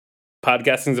like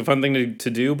podcasting's a fun thing to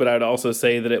do. But I'd also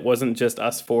say that it wasn't just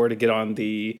us four to get on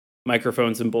the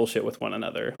microphones and bullshit with one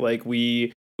another. Like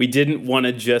we didn't want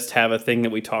to just have a thing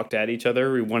that we talked at each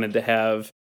other. We wanted to have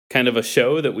kind of a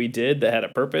show that we did that had a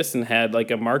purpose and had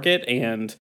like a market.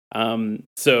 And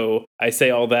so I say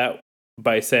all that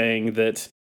by saying that,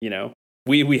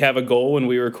 we have a goal when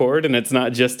we record, and it's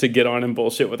not just to get on and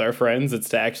bullshit with our friends. It's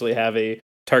to actually have a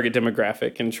target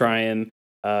demographic and try and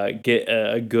get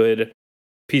a good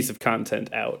piece of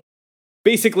content out.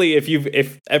 Basically,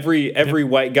 if every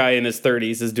white guy in his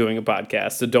 30s is doing a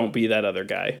podcast, so don't be that other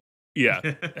guy. Yeah.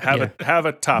 Have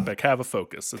a topic, have a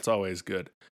focus. It's always good.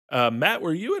 Matt,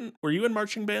 were you in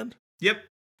marching band? Yep.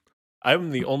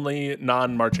 I'm the only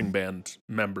non-marching band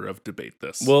member of Debate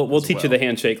This. We'll teach you the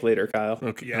handshake later, Kyle.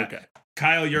 Okay. Yeah. Okay.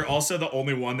 Kyle, you're also the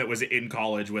only one that was in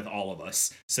college with all of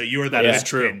us. So you are that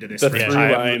true. to this That's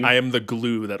franchise. true. I am the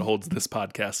glue that holds this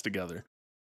podcast together.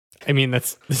 I mean,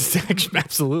 this is actually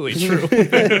absolutely true.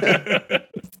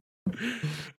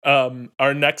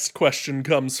 Our next question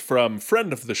comes from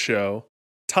friend of the show,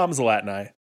 Tom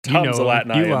Zalatni. You Tom know him.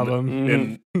 Zalatni You love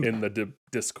him. in the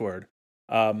Discord.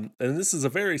 And this is a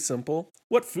very simple.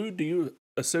 What food do you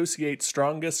associate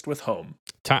strongest with home?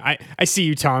 I see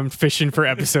you, Tom, fishing for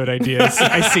episode ideas.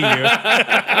 I see you.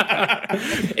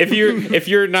 If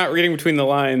you're not reading between the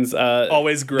lines,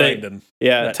 Always grinding.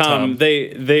 Tom,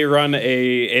 they run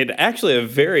actually a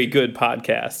very good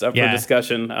podcast up for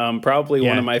discussion. Probably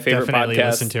one of my favorite definitely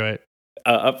podcasts. Listen to it.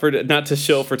 Up for not to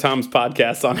shill for Tom's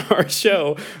podcast on our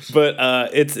show, but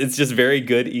it's just very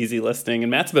good, easy listening. And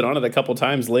Matt's been on it a couple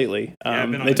times lately.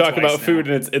 They talk about food,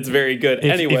 and it's very good.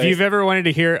 Anyway, if you've ever wanted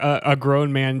to hear a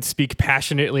grown man speak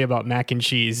passionately about mac and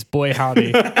cheese, boy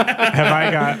howdy, have I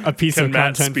got a piece Can of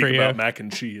Matt content speak for you. about mac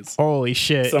and cheese? Holy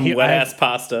shit! some wet ass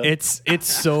pasta. It's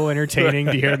so entertaining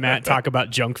to hear Matt talk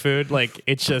about junk food. Like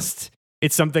it's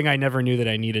something I never knew that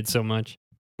I needed so much.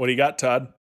 What do you got,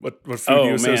 Todd? What food do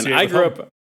you associate I with home?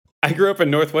 I grew up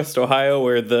in Northwest Ohio,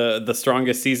 where the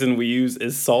strongest season we use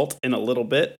is salt in a little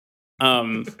bit.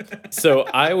 So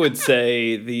I would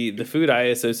say the food I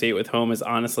associate with home is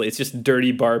honestly, it's just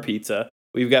dirty bar pizza.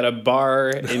 We've got a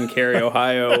bar in Cary,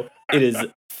 Ohio. It is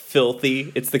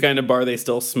filthy. It's the kind of bar they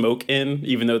still smoke in,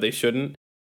 even though they shouldn't.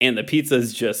 And the pizza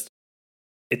is just,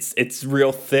 it's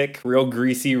real thick, real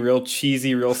greasy, real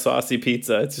cheesy, real saucy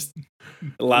pizza. It's just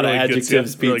a lot of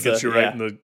adjectives. Really pizza gets you right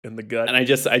in the gut. And I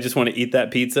just want to eat that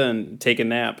pizza and take a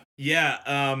nap. Yeah,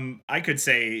 I could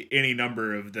say any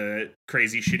number of the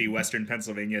crazy, shitty Western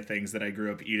Pennsylvania things that I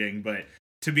grew up eating, but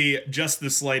to be just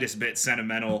the slightest bit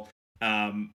sentimental,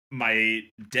 my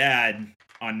dad,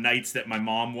 on nights that my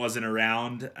mom wasn't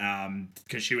around,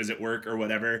 because she was at work or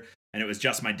whatever, and it was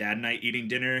just my dad and I eating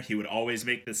dinner, he would always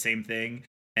make the same thing,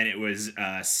 and it was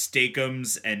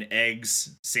Steakums and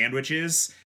eggs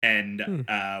sandwiches, and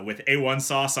with A1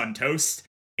 sauce on toast.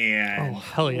 And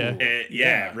hell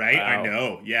yeah. Right. Wow. I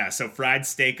know. Yeah. So fried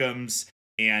steakums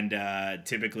and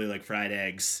typically like fried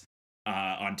eggs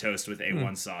on toast with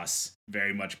A1 sauce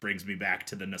very much brings me back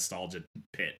to the nostalgia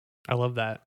pit. I love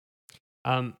that.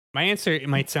 My answer, it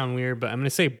might sound weird, but I'm going to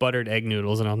say buttered egg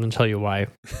noodles, and I'm going to tell you why.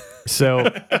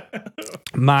 So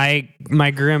my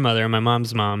grandmother, my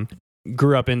mom's mom,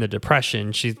 grew up in the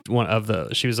Depression. She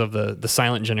was of the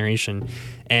silent generation,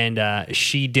 and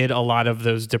she did a lot of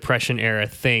those Depression era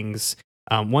things.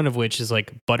 One of which is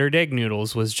like buttered egg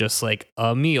noodles was just like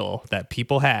a meal that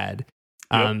people had.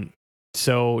 Yep.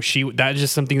 So that is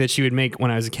just something that she would make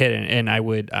when I was a kid, and I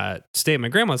would stay at my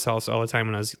grandma's house all the time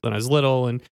when I was little,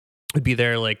 and would be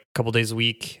there like a couple days a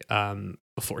week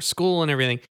before school and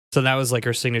everything. So that was like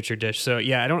her signature dish. So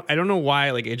yeah, I don't know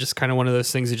why, like, it's just kind of one of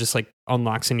those things that just like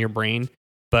unlocks in your brain.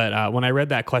 But when I read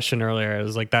that question earlier, I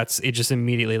was like, it just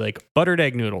immediately like buttered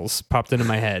egg noodles popped into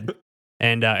my head.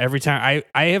 And every time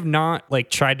I have not like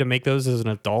tried to make those as an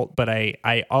adult, but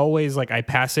I always like, I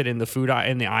pass it in the food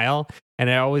in the aisle. And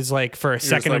I always like, for a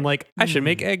second, I'm like, I should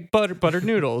make buttered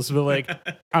noodles, but like,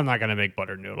 I'm not going to make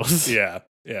buttered noodles. Yeah.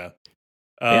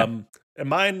 And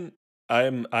mine, I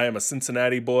am a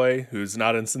Cincinnati boy who's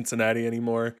not in Cincinnati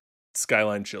anymore.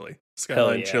 Skyline Chili.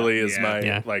 Skyline Chili is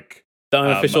my like the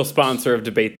unofficial sponsor of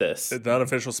Debate This. The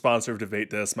unofficial sponsor of Debate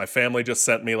This. My family just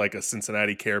sent me like a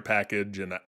Cincinnati care package,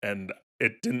 and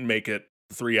it didn't make it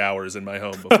 3 hours in my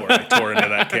home before I tore into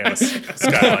that can of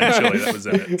Skyline chili that was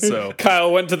in it. So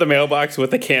Kyle went to the mailbox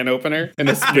with a can opener and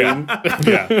a spoon.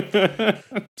 yeah.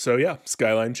 So yeah,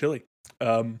 Skyline chili.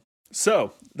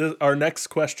 Our next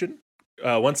question,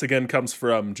 once again, comes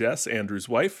from Jess, Andrew's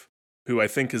wife, who I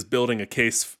think is building a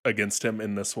case against him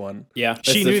in this one. Yeah,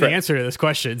 she knew the answer to this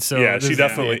question. So yeah, she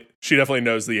definitely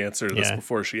knows the answer to this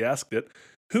before she asked it.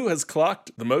 Who has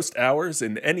clocked the most hours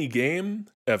in any game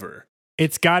ever?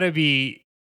 It's got to be.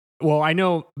 Well, I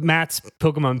know Matt's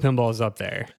Pokemon Pinball is up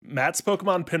there. Matt's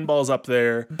Pokemon Pinball's up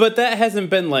there, but that hasn't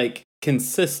been like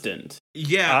consistent.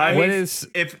 Yeah,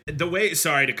 if the way,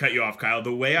 sorry to cut you off, Kyle,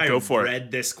 the way I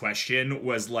read this question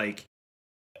was like,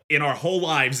 in our whole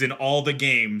lives, in all the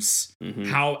games,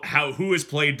 who has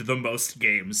played the most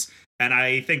games? And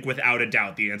I think without a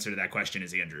doubt, the answer to that question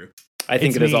is Andrew. I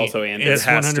think it is also Andrew. It's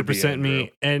 100%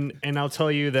 me. And I'll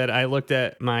tell you that I looked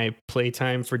at my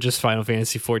playtime for just Final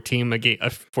Fantasy 14, a game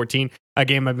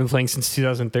I've been playing since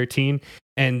 2013,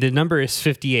 and the number is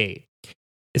 58.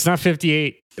 It's not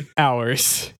 58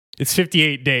 hours. It's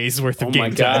 58 days worth of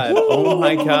game time. Oh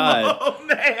my god. Oh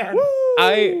man.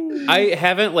 I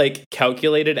haven't like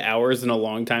calculated hours in a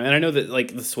long time. And I know that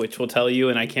like the Switch will tell you,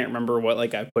 and I can't remember what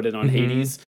like I put it on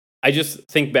Hades. I just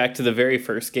think back to the very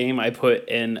first game I put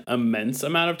an immense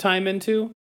amount of time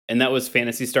into, and that was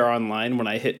Phantasy Star Online when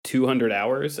I hit 200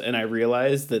 hours, and I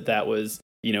realized that was,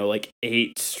 like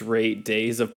 8 straight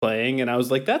days of playing, and I was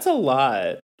like, that's a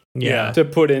lot to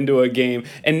put into a game.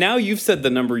 And now you've said the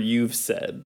number you've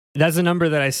said. That's a number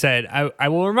that I said. I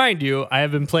will remind you, I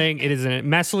have been playing, it is a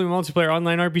massively multiplayer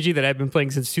online RPG that I've been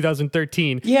playing since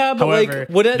 2013. Yeah, but however,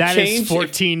 would that change? Is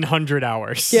 1,400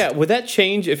 hours. Yeah, would that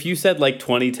change if you said like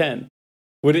 2010?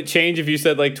 Would it change if you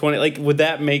said like 20? Like, would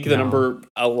that make the number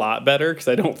a lot better? Because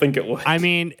I don't think it would. I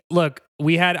mean, look,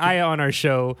 we had Aya on our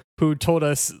show who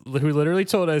literally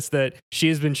told us that she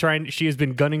has been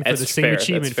gunning for the same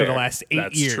achievement for the last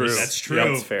 8 years. True. That's true.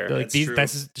 That's fair. Like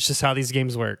that's just how these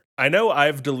games work. I know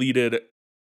I've deleted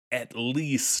at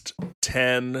least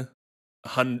 10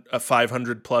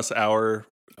 500 plus hour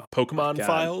Pokemon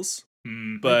files,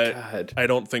 but I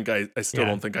don't think I still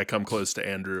don't think I come close to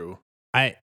Andrew.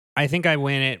 I think I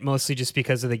win it mostly just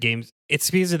because of the games. It's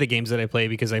because of the games that I play,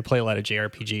 because I play a lot of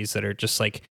JRPGs that are just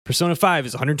like Persona 5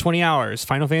 is 120 hours,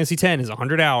 Final Fantasy 10 is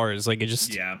 100 hours. Like it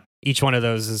just each one of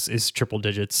those is triple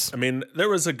digits. I mean, there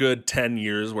was a good 10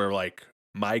 years where like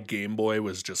my Game Boy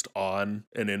was just on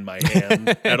and in my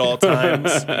hand at all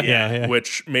times.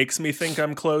 Which makes me think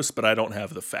I'm close, but I don't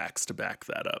have the facts to back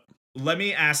that up. Let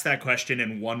me ask that question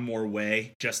in one more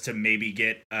way, just to maybe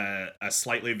get a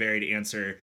slightly varied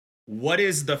answer. What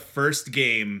is the first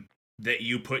game that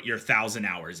you put your 1,000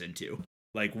 hours into?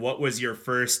 Like, what was your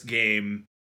first game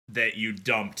that you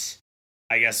dumped?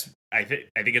 I guess I think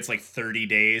it's like 30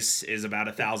 days is about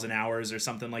 1,000 hours or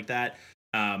something like that.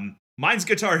 Mine's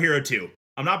Guitar Hero 2.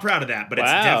 I'm not proud of that, but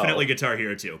it's definitely Guitar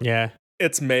Hero 2. Yeah,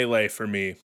 it's Melee for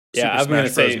me. Yeah, I was going to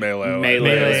say Melee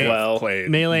as well.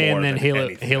 Melee, and then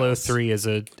Halo 3 is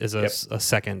a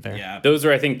second there. Yeah, those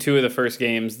are I think two of the first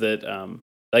games that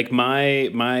like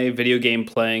my video game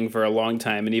playing for a long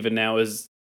time, and even now, is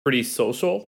pretty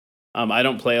social. I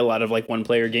don't play a lot of like one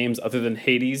player games other than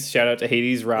Hades. Shout out to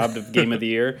Hades, robbed of Game of the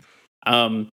Year.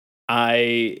 I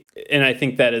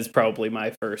think that is probably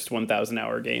my first 1,000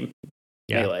 hour game.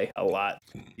 Yeah. Melee, a lot.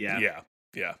 Yeah.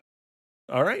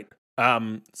 All right.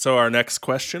 So our next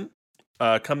question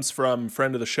comes from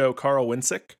friend of the show, Carl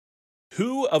Winsick.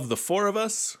 Who of the four of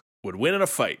us would win in a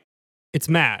fight? It's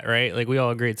Matt, right? Like we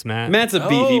all agree it's Matt. Matt's a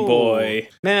beefy boy.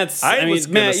 Matt,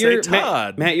 you're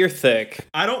Todd. Matt, you're thick.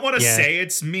 I don't want to say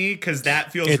it's me because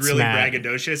that feels really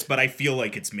braggadocious, but I feel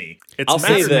like it's me. I'll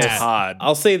say this. Todd.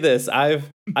 I'll say this. I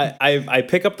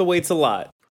pick up the weights a lot.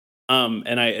 And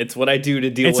it's what I do to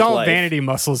deal with life. It's all vanity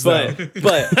muscles, though.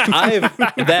 But I've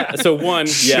that. So one,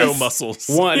 yes. Show muscles.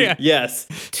 One, yes.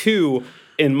 Two,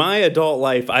 in my adult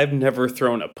life, I've never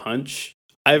thrown a punch.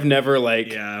 I've never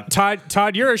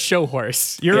Todd, you're a show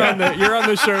horse. You're on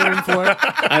the showroom floor.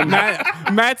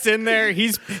 Matt's in there.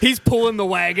 He's pulling the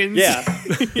wagons.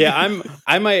 Yeah.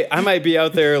 I might be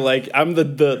out there like I'm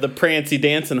the prancy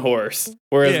dancing horse,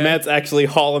 whereas Matt's actually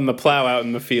hauling the plow out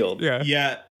in the field.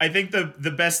 Yeah. I think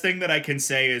the best thing that I can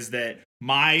say is that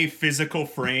my physical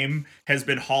frame has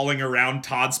been hauling around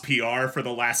Todd's PR for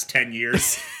the last 10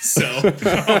 years. So I'll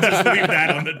just leave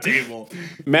that on the table.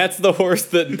 Matt's the horse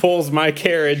that pulls my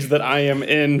carriage that I am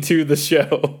in to the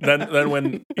show. Then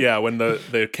when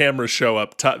the cameras show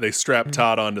up, they strap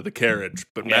Todd onto the carriage,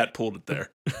 but Matt pulled it there.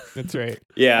 That's right.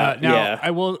 Yeah. I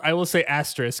will say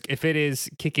asterisk. If it is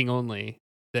kicking only,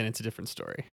 then it's a different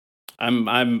story.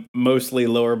 I'm mostly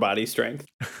lower body strength.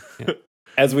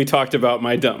 as we talked about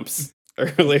my dumps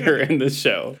earlier in this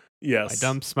show. Yes.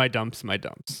 My dumps. My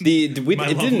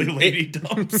lovely lady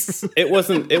dumps. It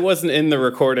wasn't in the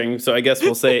recording, so I guess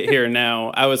we'll say it here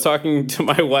now. I was talking to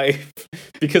my wife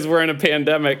because we're in a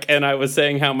pandemic, and I was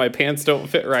saying how my pants don't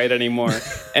fit right anymore,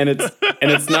 and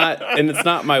it's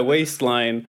not my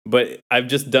waistline, but I've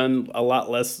just done a lot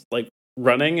less like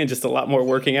running and just a lot more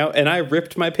working out, and I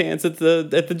ripped my pants at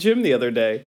the gym the other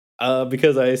day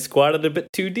because I squatted a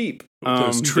bit too deep.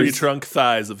 Those tree trunk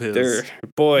thighs of his.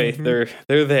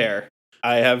 They're there.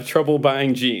 I have trouble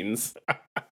buying jeans.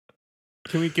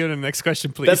 Can we go to the next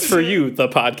question, please? That's for you, the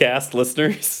podcast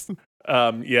listeners.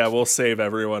 Yeah, we'll save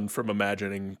everyone from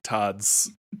imagining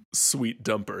Todd's sweet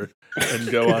dumper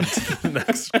and go on to the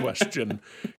next question.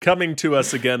 Coming to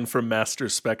us again from Master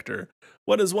Spectre.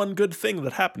 What is one good thing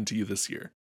that happened to you this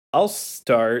year? I'll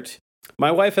start.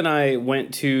 My wife and I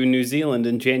went to New Zealand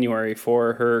in January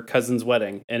for her cousin's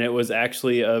wedding, and it was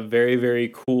actually a very,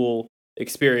 very cool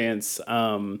experience.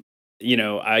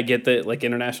 I get that like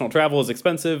international travel is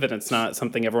expensive and it's not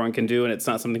something everyone can do, and it's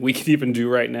not something we can even do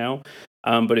right now.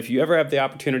 But if you ever have the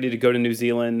opportunity to go to New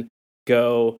Zealand,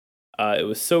 go. It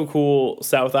was so cool.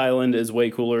 South Island is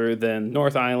way cooler than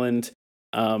North Island.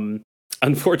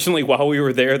 Unfortunately, while we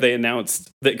were there, they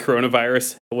announced that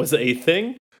coronavirus was a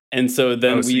thing. And so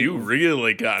then you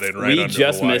really got it right. We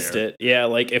just missed it. Yeah,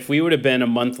 like if we would have been a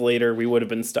month later, we would have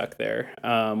been stuck there.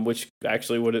 Which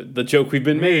actually would have the joke we've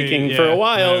been making for a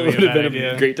while would have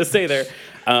been great to stay there.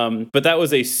 But that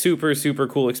was a super, super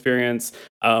cool experience.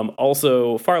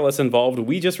 Also, far less involved.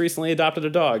 We just recently adopted a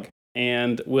dog,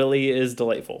 and Willie is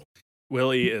delightful.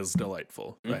 Willie is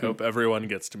delightful. Mm-hmm. I hope everyone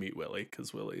gets to meet Willie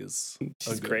because Willie is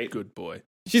good boy.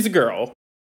 She's a girl.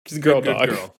 She's a girl dog.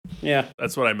 Girl. Yeah,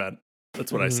 that's what I meant.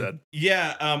 That's what I said.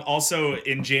 Yeah. Also,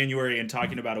 in January, and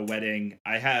talking about a wedding,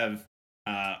 I have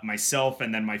myself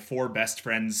and then my 4 best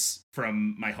friends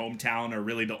from my hometown are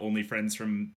really the only friends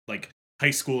from like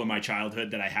high school and my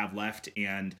childhood that I have left.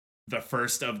 And the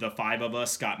first of the 5 of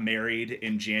us got married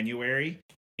in January,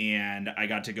 and I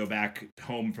got to go back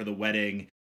home for the wedding.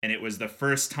 And it was the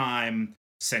first time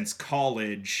since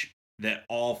college that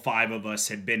all 5 of us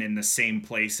had been in the same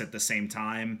place at the same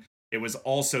time. It was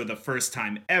also the first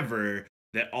time ever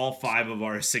that all 5 of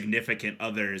our significant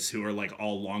others, who are like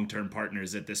all long-term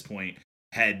partners at this point,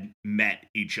 had met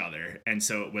each other. And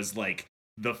so it was like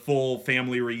the full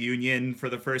family reunion for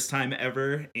the first time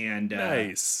ever. And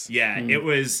nice. Yeah,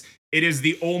 it is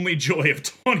the only joy of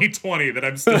 2020 that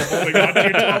I'm still holding on to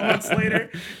 12 months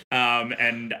later.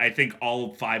 And I think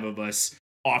all 5 of us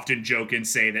often joke and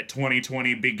say that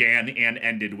 2020 began and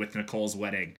ended with Nicole's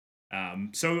wedding.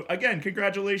 So again,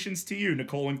 congratulations to you,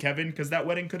 Nicole and Kevin, because that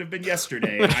wedding could have been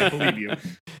yesterday, and I believe you.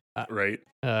 Right.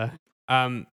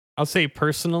 I'll say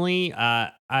personally,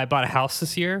 I bought a house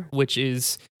this year, which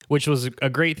was a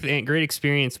great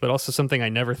experience, but also something I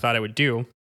never thought I would do.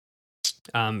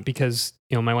 Because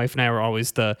my wife and I were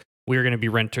always we were going to be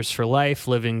renters for life,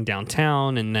 living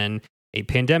downtown, and then a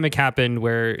pandemic happened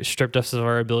where it stripped us of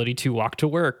our ability to walk to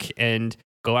work and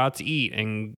go out to eat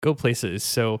and go places.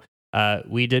 So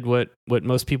we did what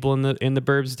most people in the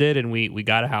burbs did, and we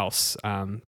got a house.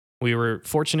 We were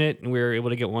fortunate, and we were able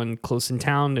to get one close in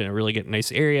town in a really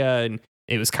nice area, and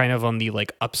it was kind of on the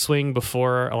like upswing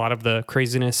before a lot of the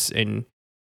craziness. And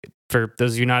for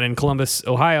those of you not in Columbus,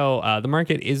 Ohio, the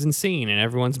market is insane, and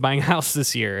everyone's buying a house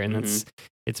this year, and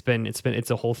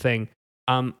it's a whole thing.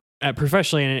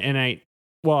 Professionally, and I.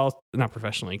 Well, not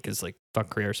professionally, because like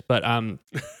fuck careers, but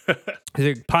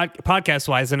podcast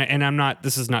wise, and I'm not.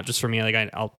 This is not just for me. Like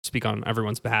I'll speak on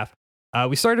everyone's behalf.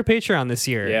 We started a Patreon this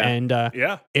year, and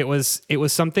it was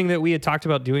something that we had talked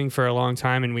about doing for a long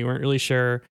time, and we weren't really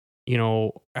sure,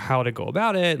 how to go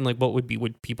about it, and like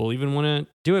would people even want to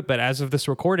do it. But as of this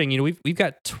recording, we've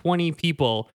got 20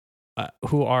 people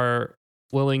who are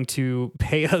willing to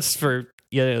pay us for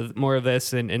more of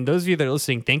this, and those of you that are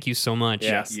listening, thank you so much.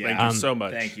 Yes, thank you so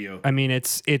much. Thank you. I mean,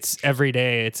 it's every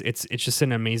day. It's just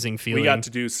an amazing feeling. We got to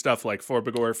do stuff like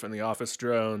Forbegorf and the Office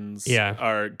Drones. Yeah,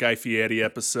 our Guy Fieri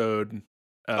episode.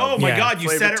 Oh my God, you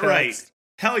said it right.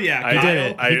 Hell yeah,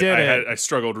 Kyle. He did it. I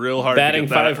struggled real hard Batting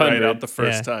to get that 500 right out the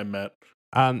first time, Matt.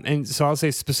 And so I'll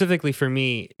say specifically for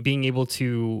me, being able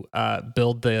to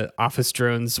build the Office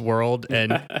Drones world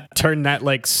and turn that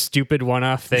like stupid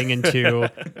one-off thing into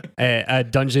a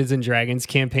Dungeons and Dragons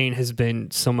campaign has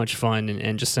been so much fun,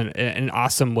 and just an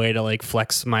awesome way to like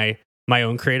flex my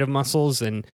own creative muscles.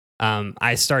 And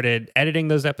I started editing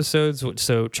those episodes,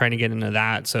 so trying to get into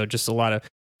that. So just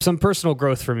some personal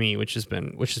growth for me, which has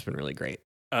been really great.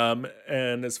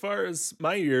 And as far as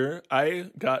my year, I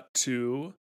got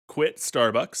to quit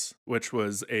Starbucks, which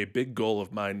was a big goal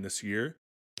of mine this year.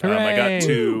 I got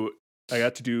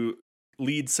Hooray. to do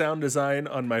lead sound design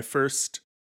on my first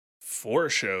 4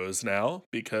 shows now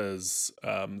because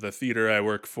the theater I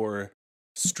work for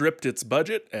stripped its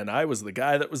budget and I was the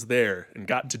guy that was there and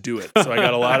got to do it. So I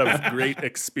got a lot of great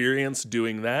experience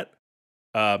doing that,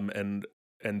 and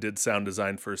did sound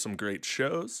design for some great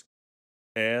shows.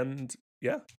 And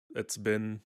yeah, it's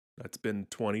been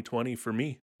 2020 for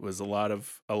me. It was a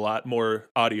lot more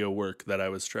audio work that I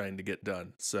was trying to get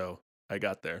done. So I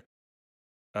got there.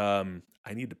 I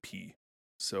need to pee.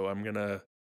 So I'm gonna,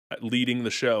 leading the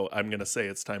show, I'm gonna say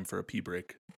it's time for a pee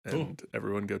break. And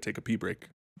everyone go take a pee break.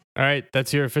 All right,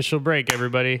 that's your official break,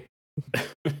 everybody.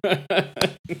 Do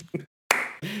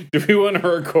we want to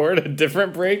record a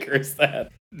different break, or is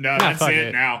that? No, that's fuck it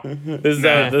it. now. Is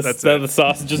Nah, that that's the it.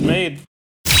 sausage is made?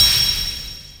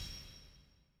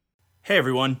 Hey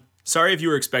everyone. Sorry if you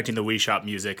were expecting the Wii Shop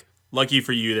music. Lucky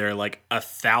for you, there are like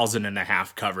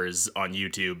 1,500 covers on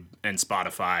YouTube and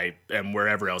Spotify and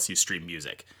wherever else you stream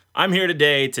music. I'm here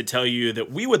today to tell you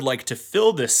that we would like to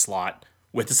fill this slot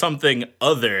with something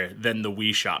other than the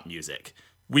Wii Shop music.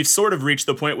 We've sort of reached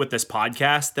the point with this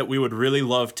podcast that we would really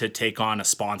love to take on a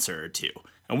sponsor or two.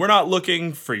 And we're not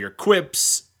looking for your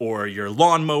quips or your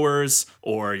lawnmowers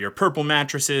or your purple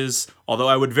mattresses, although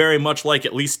I would very much like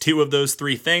at least 2 of those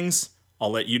 3 things.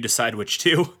 I'll let you decide which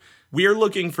 2. We are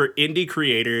looking for indie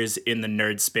creators in the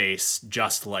nerd space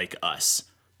just like us.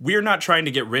 We're not trying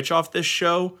to get rich off this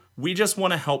show. We just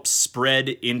want to help spread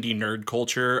indie nerd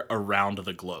culture around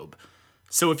the globe.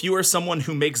 So if you are someone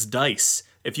who makes dice,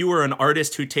 if you are an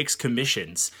artist who takes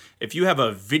commissions, if you have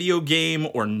a video game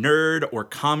or nerd or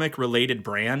comic related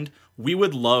brand, we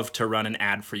would love to run an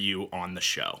ad for you on the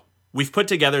show. We've put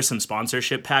together some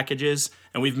sponsorship packages,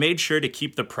 and we've made sure to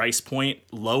keep the price point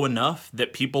low enough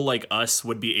that people like us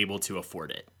would be able to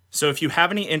afford it. So if you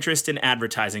have any interest in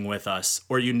advertising with us,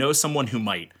 or you know someone who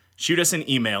might, shoot us an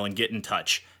email and get in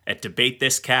touch at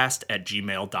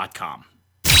debatethiscast@gmail.com.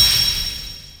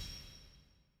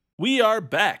 We are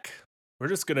back. We're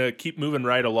just going to keep moving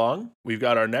right along. We've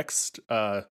got our next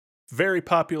very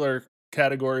popular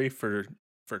category for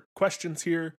questions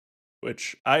here,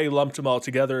 which I lumped them all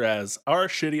together as our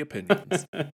shitty opinions.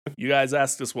 You guys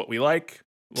asked us what we like.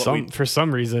 For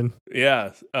some reason.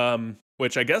 Yeah,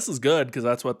 which I guess is good because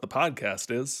that's what the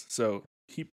podcast is. So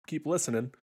keep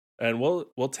listening, and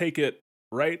we'll take it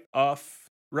right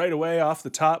away off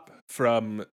the top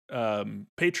from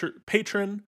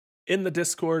patron in the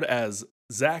Discord as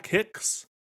Zach Hicks.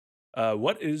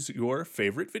 What is your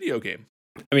favorite video game?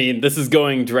 I mean, this is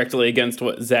going directly against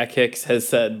what Zach Hicks has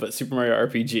said, but Super Mario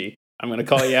RPG. I'm going to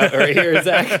call you out right here,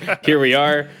 Zach. Here we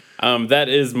are. That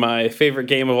is my favorite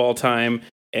game of all time.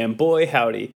 And boy,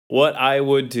 howdy, what I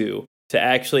would do to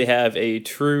actually have a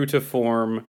true to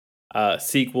form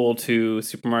sequel to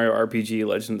Super Mario RPG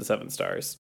Legend of the Seven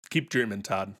Stars. Keep dreaming,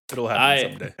 Todd. It'll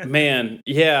happen someday. Man,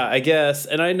 yeah, I guess.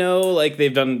 And I know, like,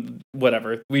 they've done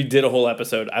whatever. We did a whole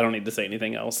episode. I don't need to say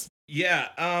anything else. Yeah,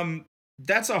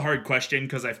 that's a hard question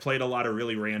because I've played a lot of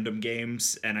really random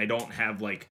games and I don't have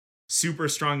like super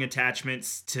strong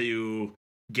attachments to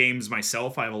games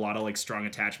myself. I have a lot of like strong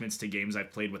attachments to games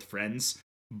I've played with friends,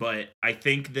 but I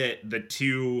think that the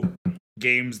 2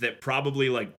 games that probably,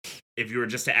 like, if you were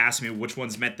just to ask me which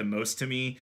ones meant the most to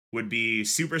me, would be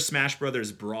Super Smash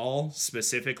Bros. Brawl,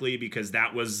 specifically because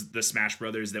that was the Smash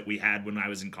Brothers that we had when I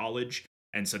was in college,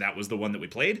 and so that was the one that we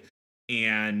played,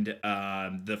 and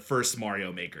the first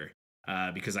Mario Maker,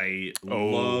 because I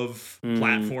love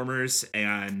platformers,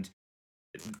 and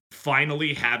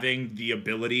finally having the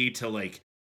ability to, like,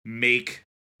 make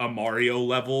a Mario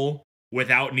level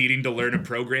without needing to learn a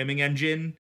programming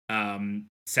engine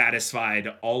satisfied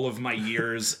all of my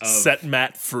years of set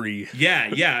Matt free.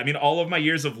 Yeah. I mean, all of my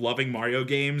years of loving Mario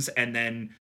games and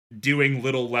then doing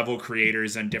little level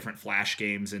creators and different Flash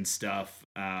games and stuff.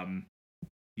 But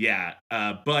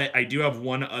I do have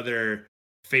one other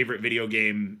favorite video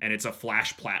game, and it's a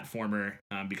Flash platformer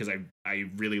because I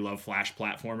really love Flash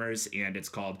platformers, and it's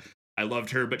called I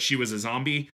Loved Her, But She Was a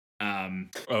Zombie.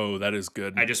 That is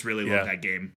good. I just really love that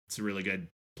game. It's a really good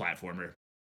platformer.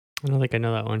 I don't think I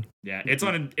know that one. Yeah, it's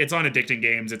on Addicting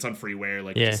Games. It's on freeware.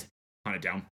 Like, just hunt it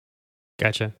down.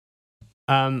 Gotcha.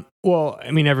 Well,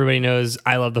 I mean, everybody knows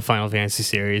I love the Final Fantasy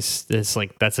series.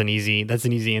 That's an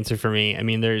easy answer for me. I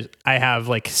mean, I have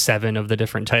like 7 of the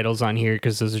different titles on here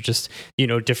because those are just,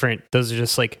 different. Those are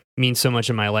just like mean so much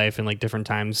in my life and like different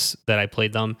times that I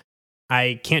played them.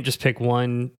 I can't just pick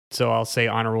one, so I'll say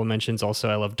honorable mentions. Also,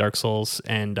 I love Dark Souls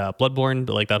and Bloodborne,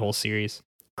 but like that whole series.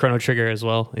 Chrono Trigger as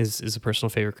well is a personal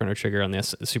favorite. Chrono Trigger on the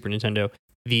Super Nintendo.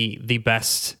 The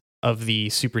best of the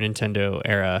Super Nintendo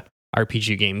era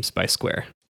RPG games by Square.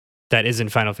 that isn't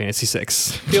Final Fantasy VI.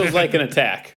 Feels like an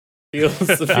attack. Feels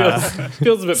a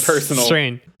bit personal.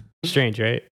 Strange,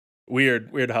 right?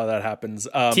 Weird how that happens.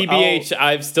 TBH,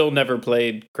 I've still never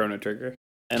played Chrono Trigger,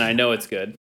 and I know it's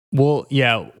good. Well,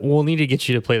 yeah, we'll need to get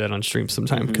you to play that on stream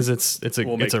sometime because it's a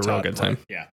real good time.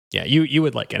 Yeah, you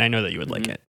would like it. I know that you would like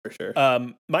it for sure.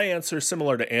 My answer,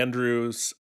 similar to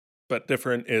Andrew's, but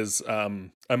different, is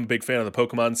I'm a big fan of the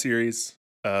Pokemon series.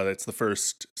 It's the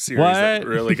first series that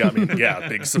really got me. Yeah,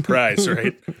 big surprise,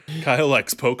 right? Kyle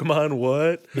likes Pokemon.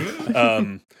 What?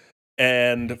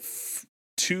 And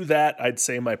to that, I'd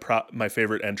say my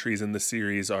favorite entries in the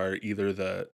series are either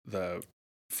the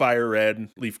Fire Red,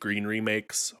 Leaf Green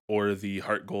remakes or the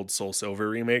Heart Gold, Soul Silver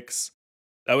remakes.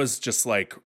 That was just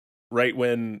like right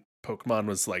when Pokemon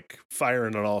was like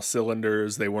firing on all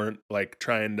cylinders. They weren't like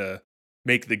trying to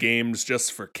make the games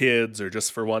just for kids or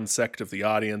just for one sect of the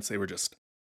audience. They were just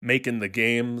making the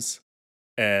games,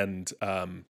 and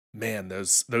man,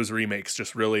 those remakes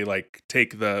just really like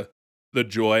take the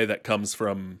joy that comes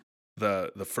from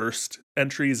the first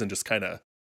entries and just kind of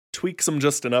tweaks them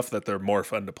just enough that they're more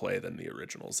fun to play than the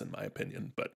originals, in my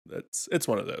opinion. But it's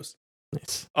one of those.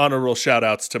 Nice. Honorable shout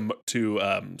outs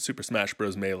to Super Smash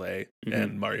Bros. Melee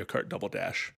and Mario Kart Double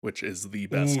Dash, which is the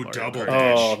best Mario Double Kart.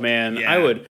 Dash. Oh man, Yeah.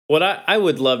 I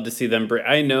would love to see them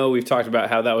I know we've talked about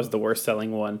how that was the worst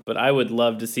selling one, but I would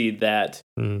love to see that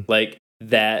like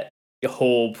that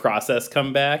whole process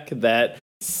come back. That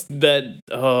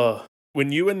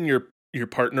When you and your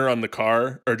partner on the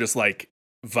car are just like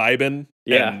vibing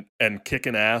and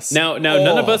kicking ass. Now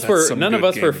none of us were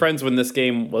were friends when this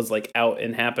game was like out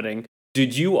and happening.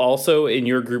 Did you also in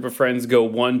your group of friends go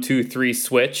 1, 2, 3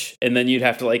 switch, and then you'd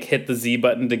have to like hit the Z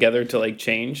button together to like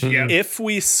change? Yeah. If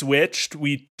we switched,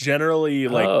 we generally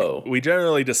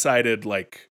decided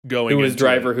like going Who was into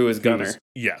driver, who was gunner?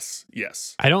 Yes.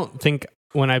 I don't think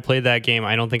when I played that game,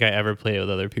 I don't think I ever played it with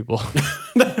other people.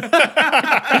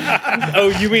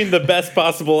 Oh, you mean the best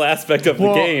possible aspect of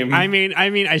the game? I mean,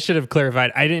 I should have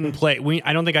clarified. I didn't play.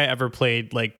 I don't think I ever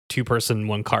played like 2-person,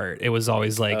 1 cart. It was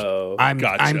always like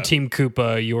I'm Team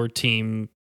Koopa, your team,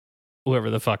 whoever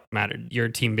the fuck mattered, your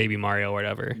team Baby Mario, or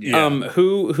whatever. Yeah.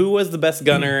 Who was the best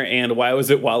gunner, and why was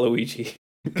it Waluigi?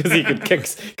 Because he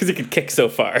could kick so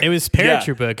far. It was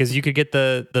Paratroopa because you could get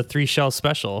the 3-shell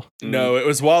special. No, it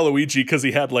was Waluigi because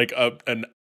he had like a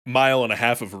mile and a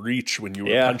half of reach when you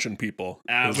were punching people.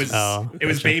 It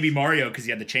was Baby Mario because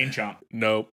he had the chain chomp.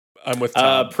 Nope. I'm with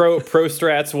Tom. Pro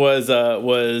strats was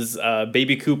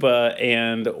Baby Koopa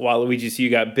and Waluigi, so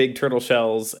you got big turtle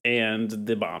shells and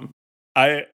the bomb.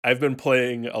 I've been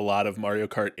playing a lot of Mario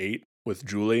Kart 8 with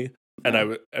Julie, and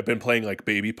I've been playing like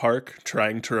Baby Park,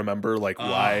 trying to remember like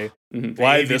why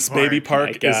this Baby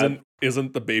Park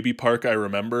isn't the Baby Park I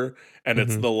remember, and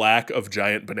it's the lack of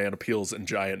giant banana peels and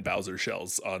giant Bowser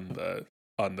shells on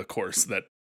the course that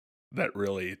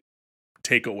really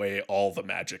take away all the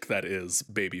magic that is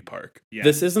Baby Park. Yeah.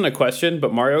 This isn't a question,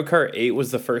 but Mario Kart 8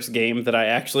 was the first game that I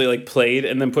actually like played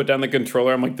and then put down the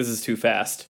controller. I'm like, this is too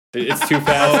fast. It's too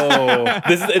fast.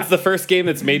 It's the first game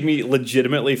that's made me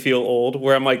legitimately feel old,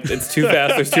 where I'm like, it's too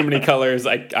fast. There's too many colors.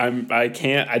 I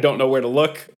can't. I don't know where to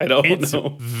look. It's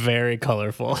know. Very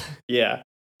colorful. Yeah.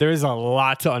 There is a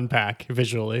lot to unpack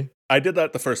visually. I did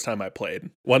that the first time I played.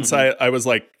 Once I was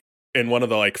like in one of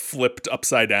the like flipped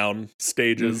upside down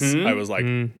stages. I was like,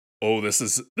 oh, this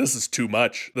is too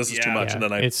much. This is too much. And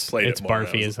then I played it more.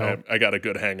 Barfy as hell. I got a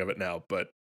good hang of it now, but.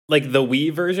 Like the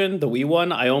Wii version, the Wii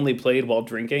one, I only played while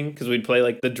drinking because we'd play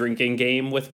like the drinking game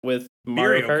with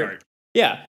Mario Kart.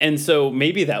 Yeah, and so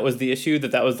maybe that was the issue,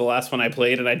 that was the last one I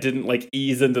played, and I didn't like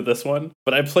ease into this one.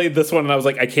 But I played this one, and I was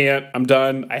like, I can't. I'm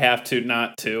done. I have to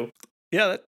not to.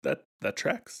 Yeah, that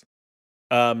tracks.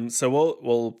 So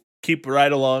we'll keep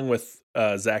right along with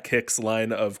Zach Hicks'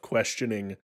 line of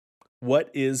questioning. What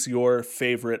is your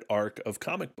favorite arc of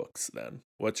comic books? Then,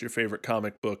 what's your favorite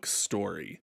comic book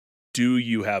story? Do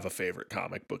you have a favorite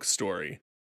comic book story?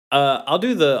 I'll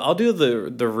do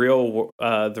the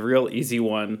real easy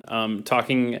one.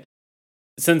 Talking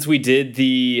since we did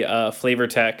the flavor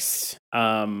text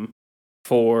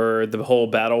for the whole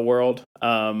battle world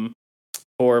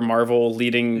for Marvel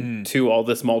leading to all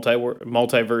this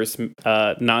multiverse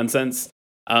nonsense.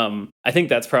 I think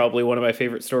that's probably one of my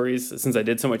favorite stories since I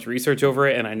did so much research over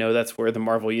it, and I know that's where the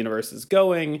Marvel universe is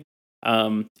going.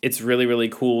 It's really, really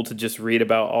cool to just read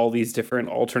about all these different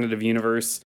alternative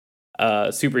universe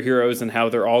superheroes and how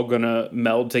they're all gonna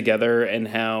meld together, and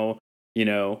how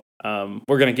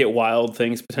We're gonna get wild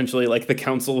things potentially, like the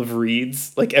Council of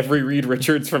Reeds, like every Reed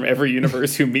Richards from every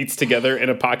universe who meets together in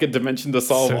a pocket dimension to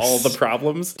solve So all the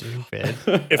problems. Stupid.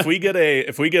 If we get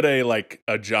a like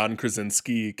a John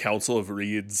Krasinski Council of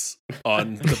Reeds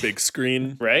on the big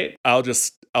screen, Right? I'll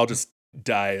just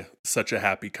die such a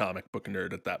happy comic book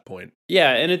nerd at that point.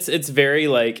 Yeah, and it's very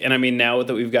like, and I mean, now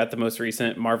that we've got the most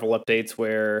recent Marvel updates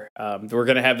where we're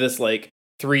gonna have this like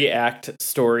 3-act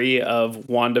story of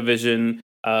WandaVision,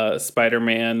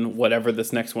 Spider-Man, whatever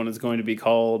this next one is going to be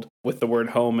called, with the word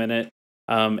home in it,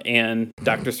 and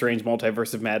Doctor Strange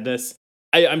Multiverse of Madness.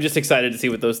 I'm just excited to see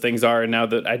what those things are, and now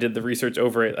that I did the research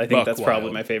over it, I think that's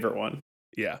probably my favorite one.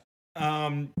 Yeah.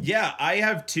 Yeah, I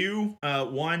have two.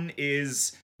 One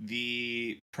is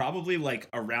the probably like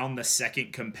around the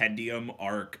second compendium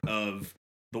arc of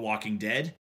The Walking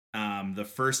Dead. The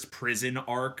first prison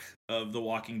arc of The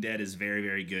Walking Dead is very,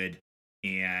 very good.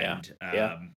 And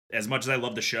as much as I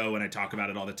love the show and I talk about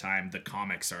it all the time, the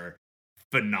comics are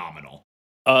phenomenal.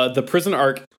 The prison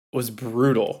arc was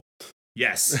brutal.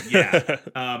 Yes, yeah.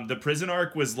 The prison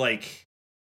arc was like,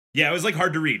 yeah, it was like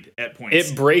hard to read at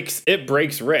points. It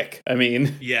breaks Rick. I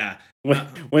mean, yeah.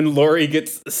 When Lori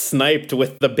gets sniped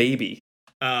with the baby.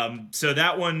 So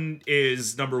that one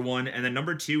is number one, and then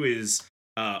number two is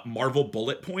Marvel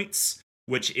Bullet Points,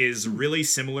 which is really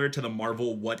similar to the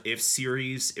Marvel What If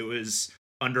series. It was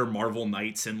under Marvel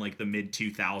Knights in like the mid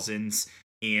 2000s,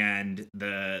 and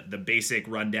the basic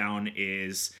rundown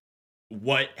is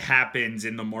what happens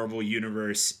in the Marvel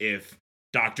universe if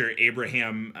Dr.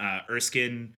 Abraham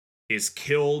Erskine is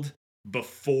killed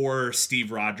before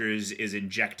Steve Rogers is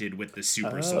injected with the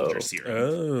super soldier serum.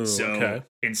 Oh, so okay.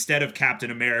 instead of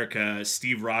Captain America,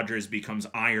 Steve Rogers becomes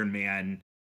Iron Man,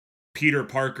 Peter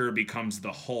Parker becomes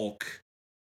the Hulk,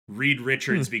 Reed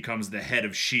Richards becomes the head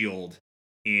of S.H.I.E.L.D.,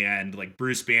 and like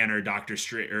Bruce Banner,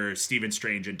 Stephen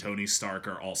Strange, and Tony Stark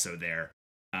are also there.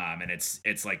 And it's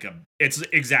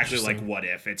exactly like What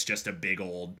If. It's just a big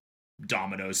old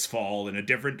dominoes fall in a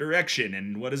different direction,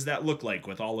 and what does that look like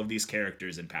with all of these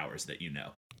characters and powers that you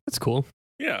know? That's cool.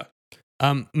 Yeah.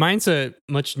 Mine's a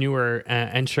much newer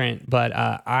entrant, but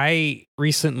I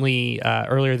recently,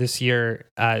 earlier this year,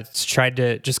 tried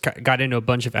to got into a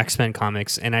bunch of X-Men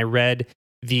comics, and I read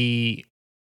the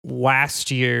last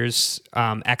year's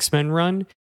X-Men run.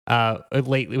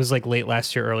 It was like late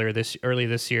last year, early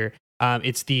this year.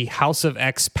 It's the House of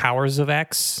X, Powers of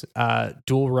X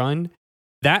dual run.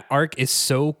 That arc is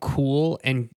so cool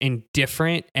and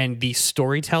different, and the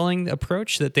storytelling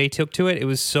approach that they took to it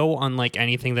was so unlike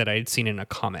anything that I'd seen in a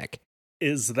comic.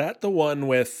 Is that the one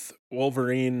with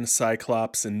Wolverine,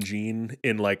 Cyclops, and Jean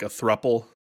in like a thruple?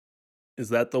 Is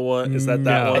that the one? Is that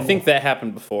No. one? I think that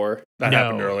happened before. That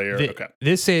happened earlier. Okay.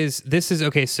 This is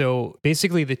okay. So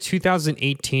basically, the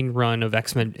 2018 run of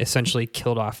X-Men essentially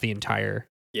killed off the entire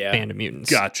band of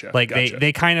mutants. Gotcha. Like gotcha.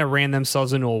 they kind of ran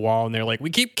themselves into a wall, and they're like, we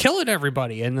keep killing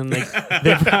everybody, and then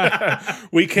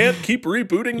we can't keep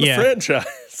rebooting the franchise.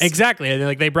 Exactly. And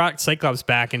like they brought Cyclops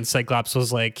back, and Cyclops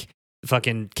was like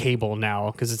fucking Cable now,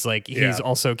 because it's like he's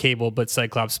also Cable, but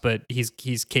Cyclops, but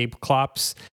he's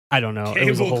Cable-clops. I don't know. It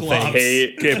was a whole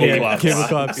thing.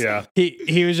 Cable-clops. Yeah.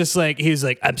 He was just like,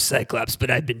 I'm Cyclops, but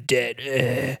I've been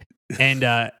dead.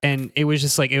 And it was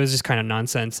just kind of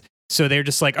nonsense. So they're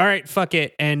just like, all right, fuck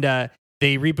it. And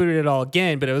they rebooted it all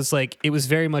again, but it was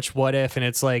very much What If. And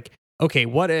it's like, okay,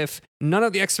 what if none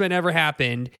of the X-Men ever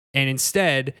happened? And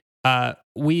instead,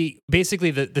 we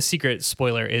basically, the secret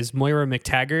spoiler is Moira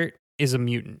McTaggart is a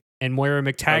mutant. And Moira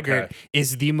McTaggart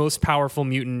is the most powerful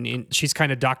mutant. She's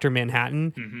kind of Dr.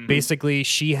 Manhattan. Mm-hmm. Basically,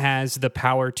 she has the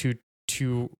power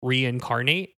to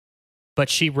reincarnate, but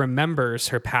she remembers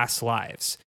her past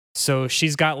lives. So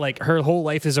she's got like her whole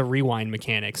life is a rewind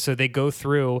mechanic. So they go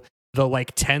through the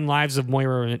like 10 lives of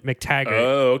Moira McTaggart.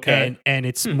 Oh, okay. And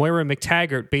it's Moira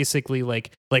McTaggart basically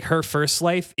like her first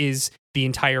life is the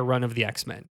entire run of the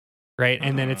X-Men, right?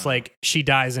 And then it's like she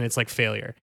dies and it's like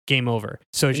failure. Game over.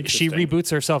 So she reboots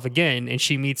herself again, and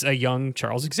she meets a young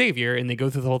Charles Xavier, and they go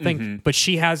through the whole thing. But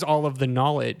she has all of the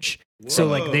knowledge. Whoa. So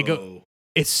like they go,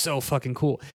 it's so fucking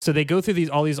cool. So they go through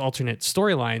all these alternate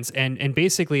storylines, and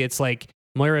basically it's like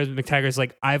Moira McTaggart's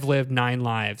like, I've lived 9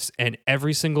 lives, and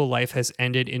every single life has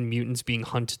ended in mutants being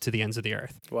hunted to the ends of the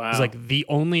earth. Wow. It's like the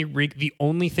only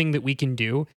thing that we can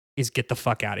do is get the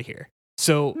fuck out of here.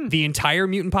 So the entire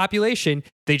mutant population,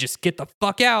 they just get the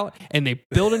fuck out and they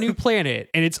build a new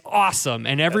planet, and it's awesome.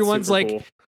 And everyone's like, cool.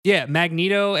 Yeah,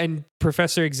 Magneto and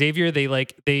Professor Xavier, they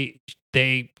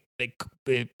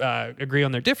agree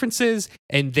on their differences,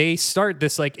 and they start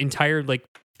this like entire like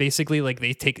basically like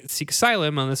they seek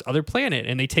asylum on this other planet,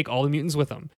 and they take all the mutants with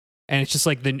them. And it's just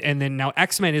like and then now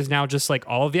X-Men is now just like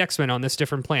all of the X-Men on this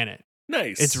different planet.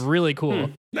 Nice. It's really cool.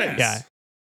 Nice. Yeah.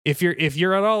 If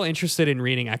you're at all interested in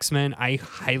reading X-Men, I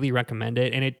highly recommend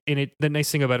it. And it the nice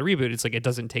thing about a reboot is like it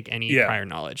doesn't take any prior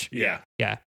knowledge. Yeah.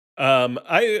 Yeah.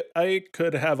 I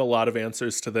could have a lot of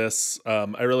answers to this.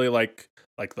 I really like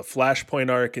the Flashpoint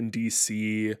arc in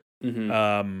DC.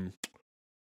 I'm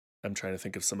trying to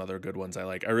think of some other good ones I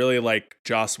like. I really like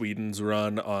Joss Whedon's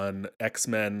run on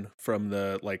X-Men from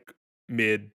the like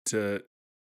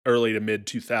early to mid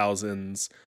 2000s.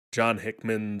 John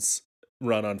Hickman's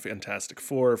run on Fantastic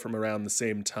Four from around the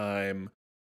same time.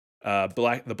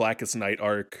 The Blackest Night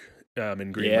arc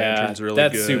in Green Lantern's really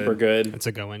good. That's super good. That's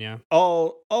a good one, yeah.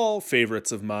 All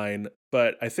favorites of mine,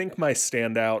 but I think my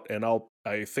standout, and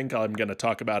I think I'm going to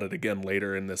talk about it again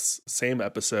later in this same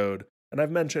episode, and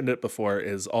I've mentioned it before,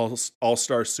 is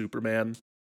All-Star Superman.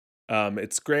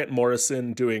 It's Grant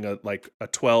Morrison doing a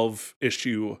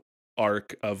 12-issue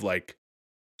arc of like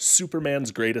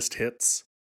Superman's greatest hits.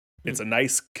 It's a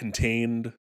nice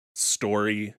contained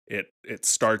story. It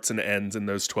starts and ends in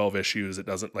those 12 issues. It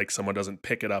doesn't like someone doesn't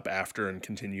pick it up after and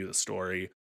continue the story.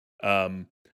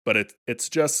 But it's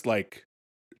just like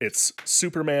it's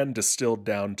Superman distilled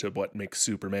down to what makes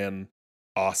Superman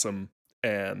awesome,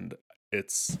 and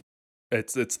it's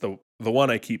the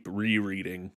one I keep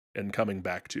rereading and coming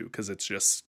back to because it's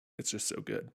just so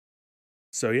good.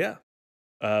 So yeah,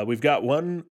 we've got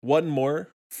one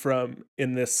more from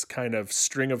in this kind of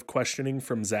string of questioning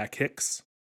from Zach Hicks,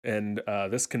 and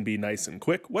this can be nice and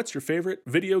quick. What's your favorite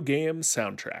video game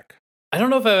soundtrack? I don't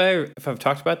know if I've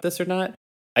talked about this or not.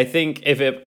 I think if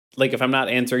I'm not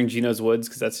answering Geno's Woods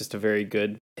because that's just a very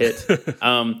good hit.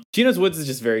 Geno's Woods is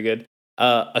just very good.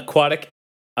 Aquatic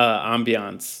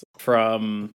Ambiance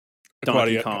from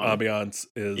Donkey Kong. Ambiance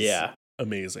is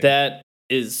amazing. That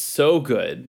is so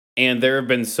good. And there have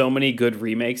been so many good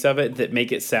remakes of it that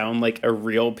make it sound like a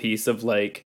real piece of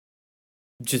like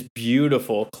just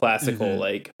beautiful classical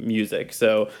like music.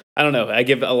 So I don't know. I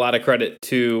give a lot of credit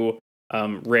to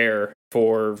Rare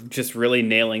for just really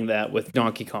nailing that with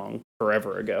Donkey Kong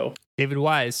forever ago. David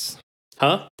Wise.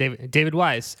 Huh? David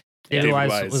Wise. David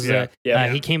Wise was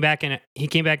he came back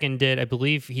and did, I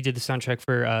believe he did the soundtrack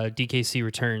for DKC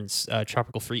Returns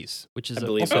Tropical Freeze, which is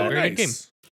also a very good game.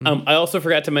 I also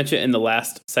forgot to mention in the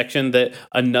last section that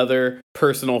another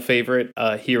personal favorite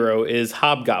hero is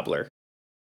Hobgobbler.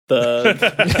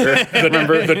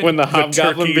 Remember when the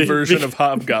Hobgoblin version of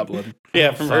Hobgoblin?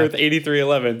 Yeah, from Earth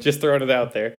 8311. Just throwing it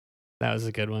out there. That was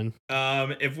a good one.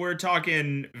 If we're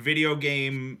talking video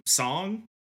game song,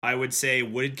 I would say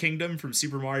Wooded Kingdom from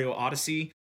Super Mario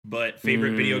Odyssey. But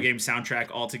favorite video game soundtrack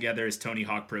altogether is Tony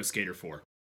Hawk Pro Skater 4.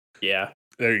 Yeah,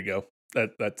 there you go.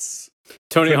 That's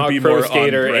Tony Hawk Pro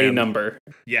Skater A number.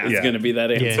 Yeah, it's going to be that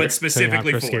answer. Yeah, but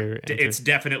specifically 4. It's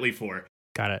definitely 4.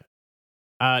 Got it.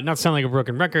 Not to sound like a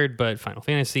broken record, but Final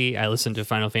Fantasy. I listen to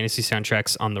Final Fantasy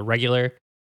soundtracks on the regular.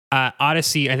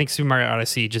 Odyssey, I think Super Mario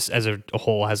Odyssey just as a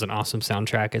whole has an awesome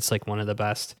soundtrack. It's like one of the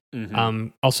best.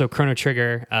 Also Chrono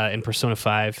Trigger and Persona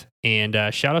 5.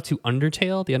 And shout out to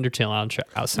Undertale. The Undertale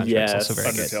soundtrack is also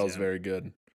very good. Undertale's very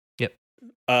good. Yep.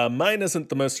 Mine isn't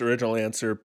the most original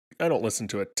answer. I don't listen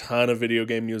to a ton of video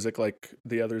game music like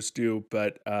the others do,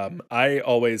 but I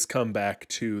always come back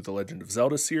to the Legend of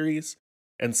Zelda series,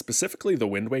 and specifically the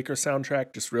Wind Waker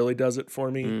soundtrack just really does it for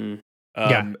me.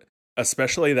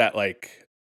 Especially that like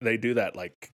they do that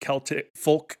like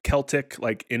folk Celtic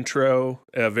like intro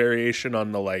variation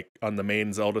on the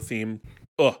main Zelda theme.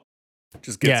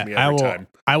 Just gets me every time.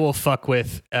 I will fuck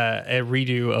with a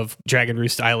redo of Dragon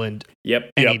Roost Island.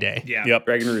 Any day. Yep.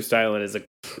 Dragon Roost Island is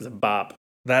a bop.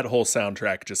 That whole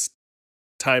soundtrack just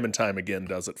time and time again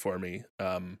does it for me.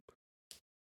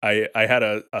 I had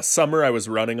a summer I was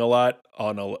running a lot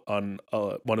on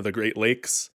one of the Great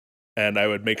Lakes, and I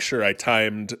would make sure I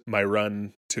timed my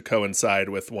run to coincide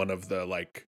with one of the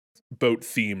like boat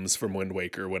themes from Wind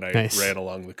Waker when I ran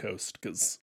along the coast,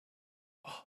 because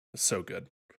it's so good.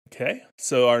 Okay,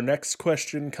 so our next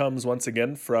question comes once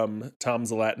again from Tom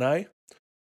Zalatni.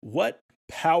 What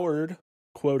powered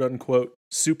quote unquote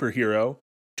superhero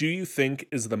do you think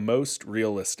is the most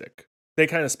realistic? They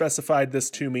kind of specified this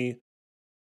to me.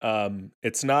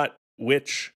 It's not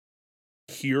which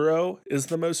hero is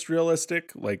the most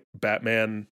realistic. Like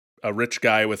Batman, a rich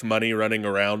guy with money running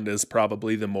around, is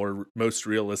probably the most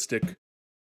realistic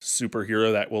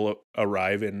superhero that will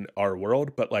arrive in our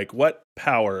world. But like, what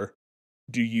power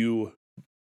do you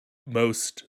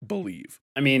most believe?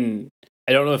 I mean,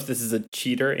 I don't know if this is a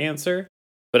cheater answer,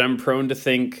 but I'm prone to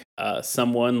think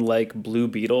someone like Blue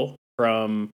Beetle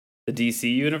from the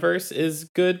DC universe is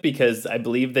good, because I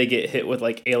believe they get hit with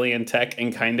like alien tech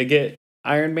and kind of get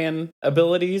Iron Man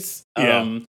abilities.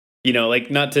 Yeah.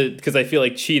 Like not to, because I feel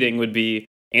like cheating would be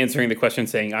answering the question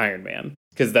saying Iron Man,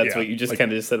 because that's Yeah, what you just like-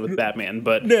 kind of just said with Batman.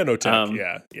 But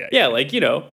Nanotech. yeah, like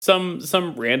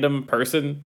some random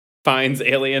person finds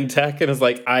alien tech and is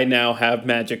like, I now have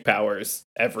magic powers.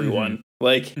 Everyone,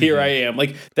 like here I am.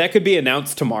 Like that could be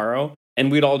announced tomorrow,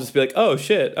 and we'd all just be like, oh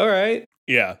shit, all right,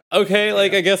 Yeah. okay,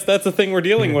 like I guess that's the thing we're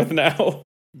dealing with now.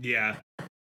 Yeah.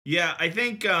 Yeah, I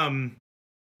think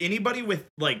anybody with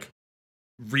like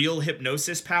real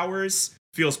hypnosis powers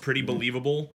feels pretty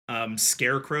believable.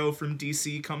 Scarecrow from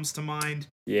DC comes to mind.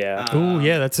 Yeah. Oh,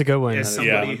 yeah, that's a good one. As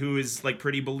somebody Yeah. who is like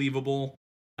pretty believable.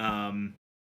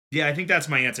 Yeah, I think that's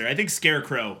my answer. I think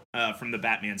Scarecrow from the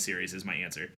Batman series is my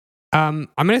answer. I'm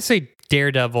gonna say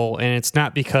Daredevil, and it's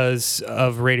not because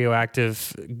of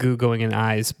radioactive goo going in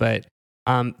eyes, but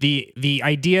the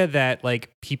idea that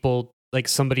like people, like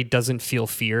somebody doesn't feel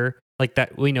fear, like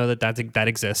that, we know that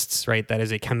exists, right? That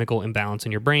is a chemical imbalance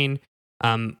in your brain.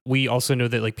 We also know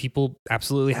that like people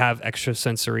absolutely have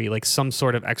extrasensory, like some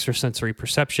sort of extrasensory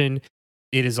perception.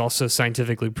 It is also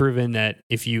scientifically proven that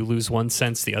if you lose one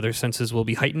sense, the other senses will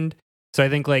be heightened. So I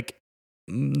think like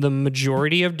the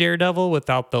majority of Daredevil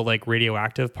without the like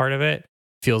radioactive part of it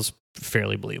feels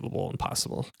fairly believable and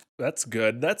possible. That's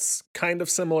good. That's kind of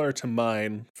similar to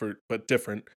mine, but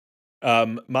different.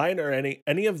 Mine are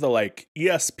any of the like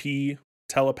ESP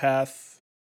telepath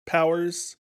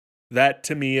powers. That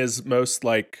to me is most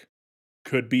like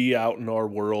could be out in our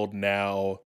world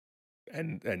now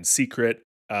and secret.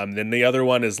 Then the other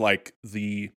one is like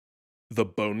the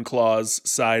bone claws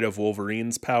side of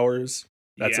Wolverine's powers.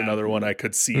 That's Yeah. another one I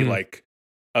could see Mm. like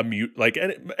a like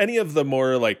any of the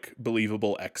more like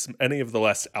believable any of the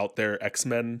less out there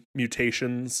X-Men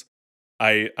mutations.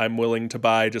 I'm willing to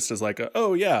buy just as like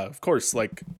oh yeah, of course,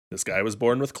 like this guy was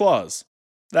born with claws.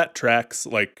 That tracks,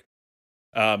 like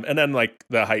and then like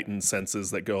the heightened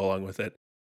senses that go along with it.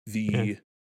 The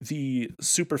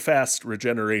super fast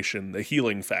regeneration, the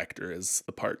healing factor is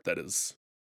the part that is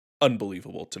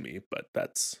unbelievable to me, but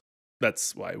that's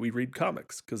why we read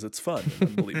comics, because it's fun and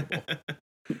unbelievable.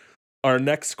 Our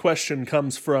next question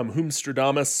comes from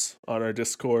Whomstradamus on our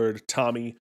Discord,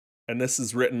 Tommy, and this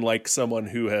is written like someone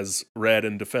who has read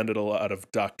and defended a lot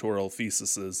of doctoral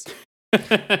theses.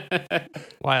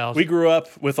 Wild. We grew up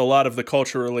with a lot of the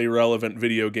culturally relevant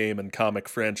video game and comic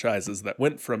franchises that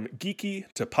went from geeky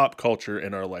to pop culture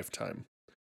in our lifetime.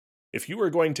 If you were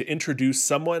going to introduce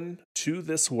someone to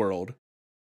this world,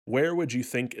 where would you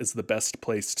think is the best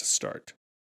place to start?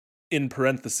 In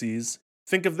parentheses,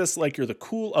 think of this like you're the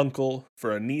cool uncle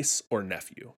for a niece or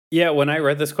nephew. Yeah, when I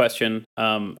read this question,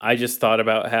 I just thought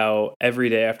about how every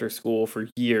day after school for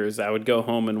years, I would go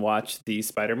home and watch the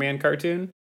Spider-Man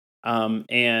cartoon.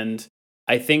 And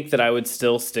I think that I would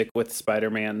still stick with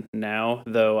Spider-Man now,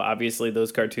 though obviously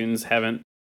those cartoons haven't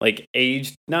like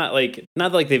aged, not like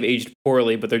they've aged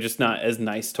poorly, but they're just not as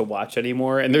nice to watch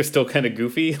anymore, and they're still kind of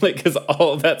goofy, like because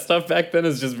all of that stuff back then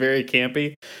is just very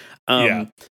campy. Yeah.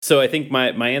 So I think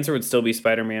my answer would still be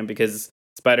Spider-Man, because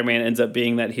Spider-Man ends up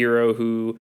being that hero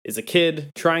who is a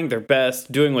kid trying their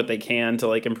best, doing what they can to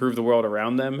like improve the world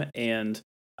around them, and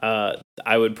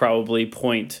I would probably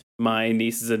point my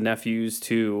nieces and nephews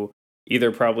to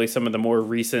either probably some of the more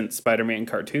recent Spider-Man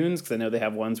cartoons, because I know they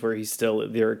have ones where he's still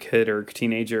either a kid or a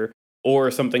teenager,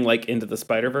 or something like Into the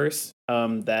Spider-Verse.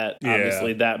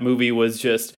 Obviously that movie was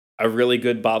just a really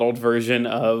good bottled version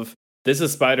of this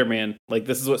is Spider-Man. Like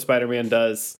this is what Spider-Man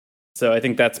does. So I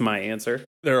think that's my answer.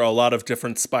 There are a lot of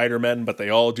different Spider-Men, but they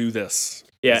all do this.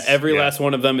 Yeah, every last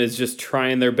one of them is just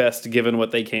trying their best given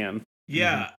what they can.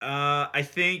 Yeah, I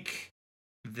think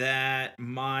that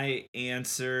my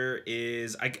answer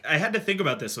is I had to think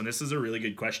about this one. This is a really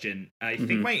good question. I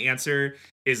think my answer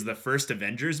is the first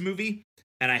Avengers movie,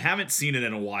 and I haven't seen it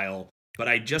in a while, but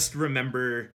I just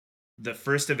remember the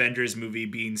first Avengers movie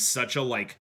being such a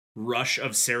like rush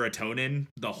of serotonin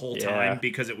the whole time,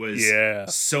 because it was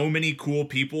so many cool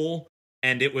people,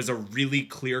 and it was a really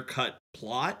clear-cut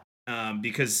plot,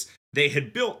 because they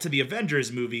had built to the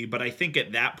Avengers movie, but I think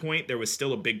at that point there was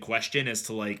still a big question as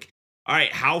to like, all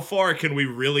right, how far can we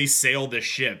really sail this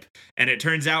ship? And it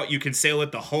turns out you can sail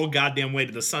it the whole goddamn way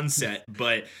to the sunset.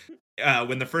 But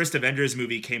when the first Avengers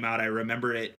movie came out, I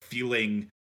remember it feeling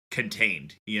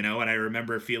contained, and I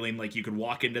remember feeling like you could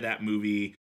walk into that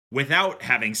movie without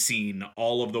having seen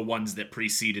all of the ones that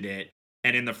preceded it.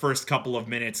 And in the first couple of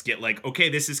minutes get like, okay,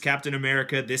 this is Captain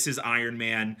America, this is Iron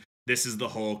Man, this is the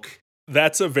Hulk.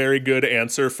 That's a very good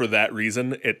answer for that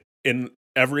reason. In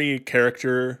every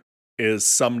character is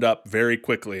summed up very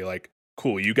quickly. Like,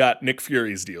 cool, you got Nick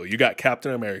Fury's deal, you got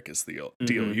Captain America's deal,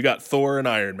 you got Thor and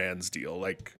Iron Man's deal.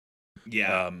 Like,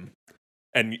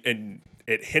 and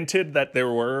it hinted that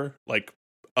there were like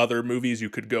other movies you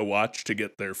could go watch to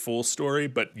get their full story,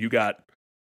 but you got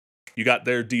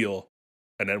their deal,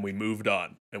 and then we moved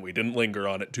on, and we didn't linger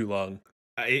on it too long.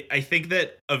 I think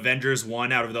that Avengers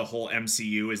 1 out of the whole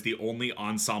MCU is the only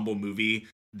ensemble movie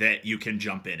that you can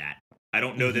jump in at. I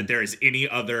don't know that there is any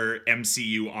other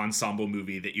MCU ensemble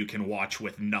movie that you can watch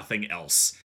with nothing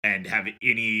else and have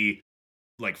any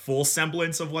like full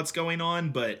semblance of what's going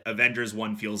on, but Avengers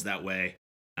 1 feels that way.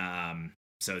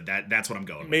 So that's what I'm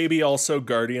going with. Maybe also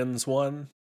Guardians 1,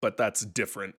 but that's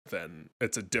different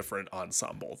it's a different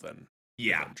ensemble than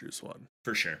Avengers 1.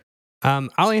 For sure.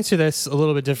 I'll answer this a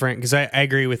little bit different because I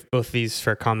agree with both these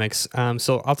for comics.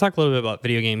 So I'll talk a little bit about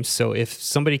video games. So if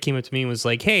somebody came up to me and was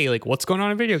like, "Hey, like, what's going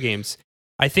on in video games?"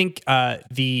 I think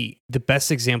the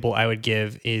best example I would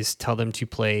give is tell them to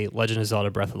play Legend of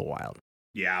Zelda: Breath of the Wild.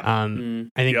 Yeah.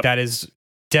 I think that is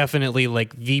definitely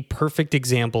like the perfect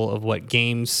example of what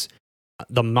games,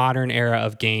 the modern era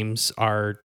of games,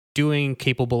 are doing,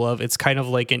 capable of. It's kind of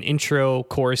like an intro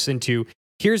course into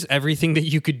here's everything that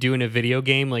you could do in a video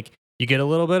game. Like, you get a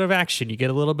little bit of action, you get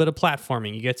a little bit of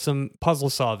platforming, you get some puzzle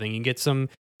solving, you get some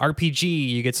RPG,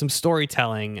 you get some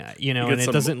storytelling, and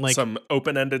it doesn't like some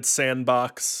open-ended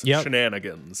sandbox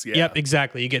shenanigans. Yeah. Yep,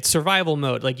 exactly. You get survival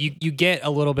mode. Like you get a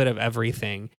little bit of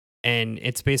everything. And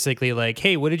it's basically like,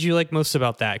 hey, what did you like most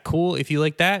about that? Cool. If you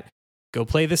like that, go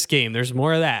play this game. There's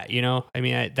more of that, I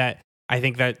mean, I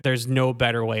think that there's no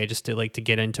better way just to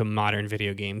get into modern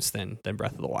video games than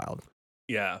Breath of the Wild.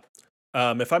 Yeah.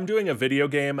 If I'm doing a video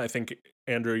game, I think,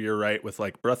 Andrew, you're right with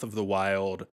like Breath of the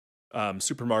Wild,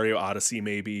 Super Mario Odyssey,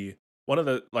 maybe. One of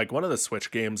the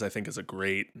Switch games I think is a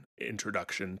great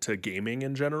introduction to gaming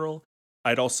in general.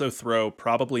 I'd also throw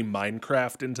probably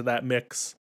Minecraft into that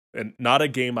mix. And not a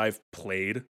game I've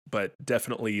played, but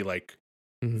definitely like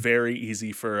very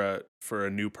easy for a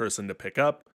new person to pick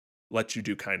up, let you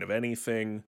do kind of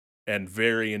anything, and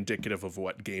very indicative of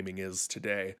what gaming is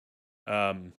today.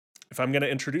 If I'm going to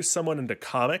introduce someone into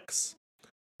comics,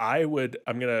 I'm going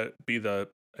to be the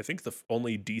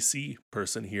only DC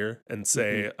person here and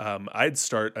say I'd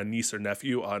start a niece or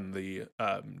nephew on the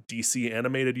DC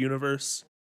animated universe.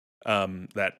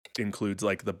 That includes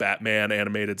like the Batman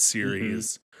animated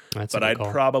series. But I'd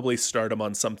probably start them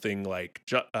on something like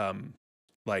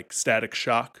Static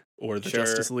Shock or the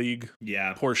Justice League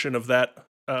portion of that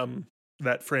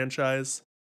franchise.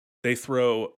 They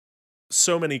throw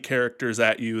so many characters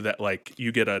at you that like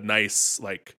you get a nice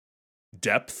like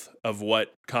depth of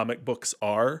what comic books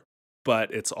are,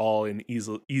 but it's all in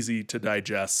easy to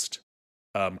digest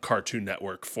Cartoon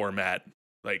Network format,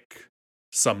 like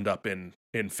summed up in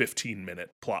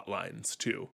 15-minute plot lines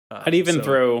too. I'd even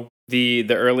throw the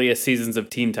earliest seasons of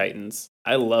Teen Titans.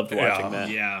 I loved watching that.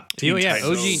 Yeah.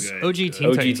 OG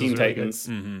Teen Titans.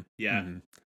 Mm-hmm. Yeah.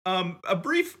 Mm-hmm. A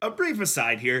brief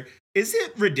aside here. Is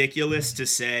it ridiculous to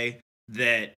say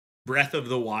that Breath of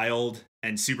the Wild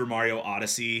and Super Mario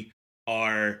Odyssey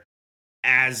are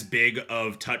as big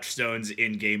of touchstones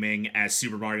in gaming as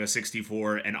Super Mario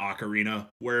 64 and Ocarina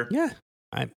were? Yeah.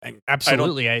 I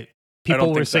absolutely.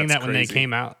 People were saying that when they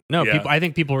came out. No, I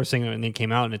think people were saying that when they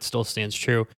came out, and it still stands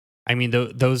true. I mean,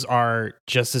 those are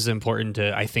just as important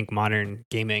to, I think, modern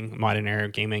era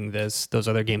gaming. Those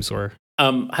other games were.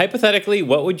 Hypothetically,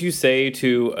 what would you say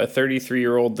to a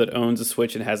 33-year-old that owns a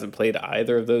Switch and hasn't played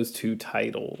either of those two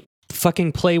titles?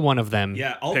 Fucking play one of them.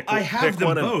 Yeah, I have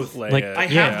them both. I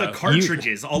have the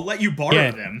cartridges. I'll let you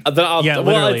borrow them.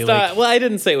 Literally. Well, I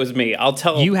didn't say it was me. I'll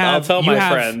tell my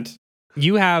friend.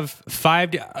 You have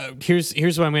 5.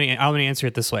 Here's what I'm going to answer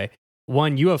it this way.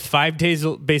 1, you have 5 days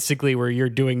basically where you're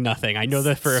doing nothing. I know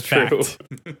that for a fact.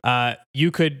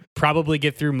 You could probably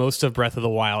get through most of Breath of the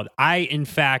Wild. I, in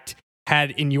fact,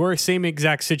 had in your same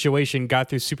exact situation got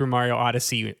through Super Mario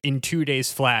Odyssey in 2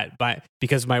 days flat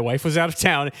because my wife was out of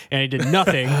town and I did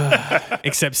nothing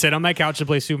except sit on my couch and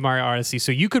play Super Mario Odyssey.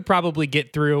 So you could probably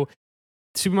get through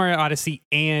Super Mario Odyssey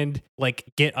and like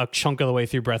get a chunk of the way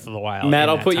through Breath of the Wild. Matt,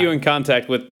 I'll put you in contact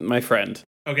with my friend.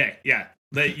 Okay, yeah.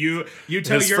 That you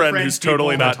tell his your friend friends who's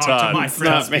totally not talk Todd. to my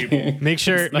friends people. Make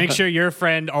sure your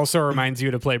friend also reminds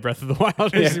you to play Breath of the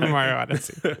Wild or Super Mario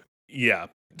Odyssey. Yeah,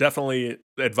 definitely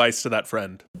advice to that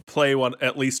friend. Play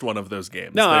at least one of those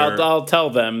games. No, I'll tell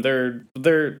them. They're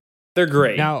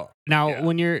great. Now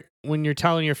when you're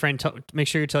telling your friend, make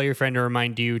sure you tell your friend to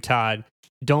remind you, Todd.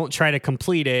 Don't try to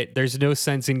complete it. There's no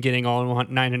sense in getting all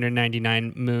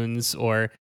 999 moons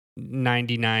or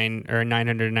 99 or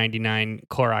 999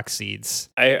 Korok seeds.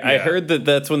 I heard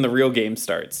that's when the real game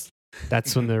starts.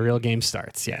 That's when the real game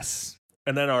starts. Yes.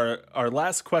 And then our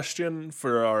last question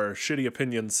for our shitty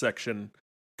opinions section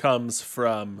comes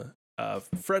from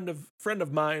friend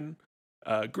of mine,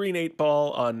 Green 8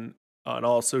 Ball on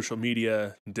all social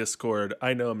media, Discord.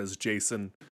 I know him as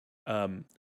Jason.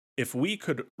 If we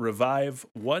could revive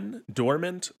one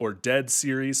dormant or dead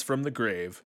series from the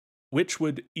grave, which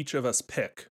would each of us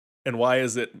pick? And why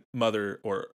is it Mother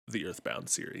or the Earthbound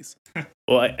series?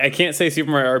 Well, I can't say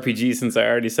Super Mario RPG since I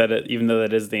already said it, even though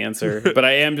that is the answer. But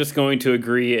I am just going to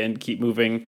agree and keep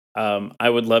moving. I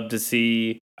would love to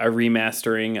see a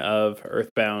remastering of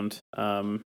Earthbound,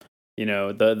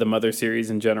 the Mother series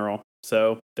in general.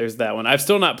 So there's that one. I've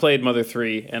still not played Mother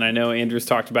 3, and I know Andrew's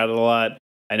talked about it a lot.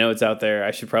 I know it's out there.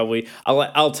 I should probably.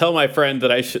 I'll tell my friend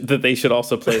that they should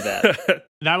also play that.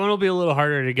 That one will be a little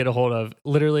harder to get a hold of.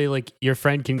 Literally, like your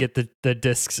friend can get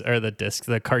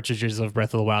the cartridges of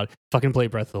Breath of the Wild. Fucking play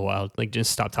Breath of the Wild. Like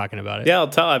just stop talking about it. Yeah,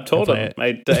 I've told them.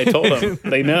 I told them.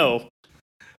 They know.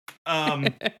 I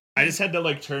just had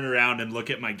to turn around and look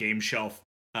at my game shelf.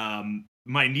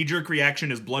 My knee-jerk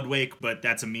reaction is Bloodwake, but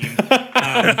that's a meme.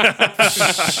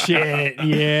 Shit,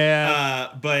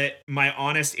 yeah. But my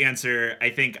honest answer, I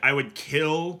think I would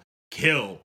kill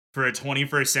for a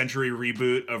 21st century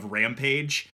reboot of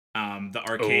Rampage, the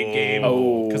arcade game,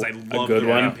 because I love the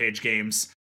Rampage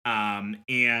games. And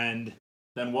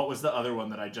then what was the other one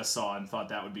that I just saw and thought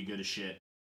that would be good as shit?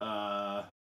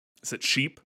 Is it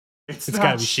Sheep? It's gotta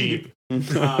not be Sheep.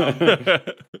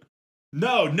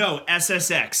 No,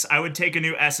 SSX. I would take a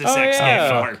new SSX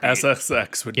game.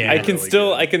 SSX would be I can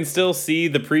really still see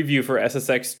the preview for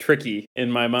SSX Tricky in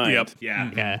my mind. Yep.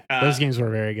 Yeah. Those games were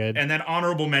very good. And then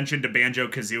honorable mention to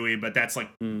Banjo-Kazooie, but that's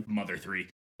Mother 3.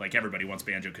 Like everybody wants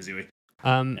Banjo-Kazooie.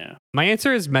 My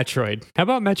answer is Metroid. How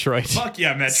about Metroid? Fuck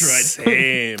yeah, Metroid.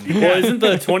 Same. Well, isn't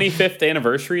the 25th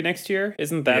anniversary next year?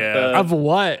 Isn't that of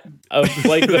what? Of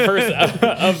the first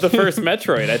of the first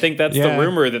Metroid? I think that's the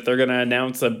rumor that they're going to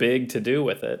announce a big to do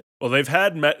with it. Well,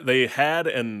 they had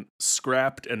and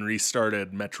scrapped and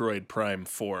restarted Metroid Prime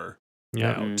 4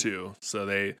 now too. So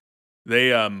they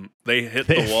hit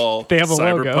the wall. They have a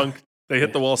Cyberpunk. logo. They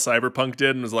hit the wall. Cyberpunk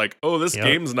did and was like, "Oh, this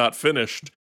game's not finished.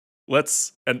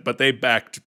 But they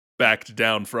backed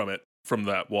down from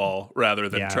that wall rather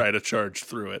than try to charge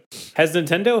through it." Has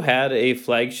Nintendo had a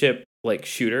flagship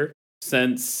shooter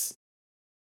since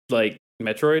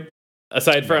Metroid?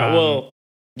 Aside from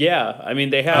I mean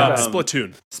they have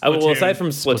Splatoon. Well, aside from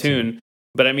Splatoon,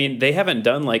 but I mean they haven't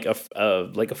done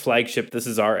a flagship. This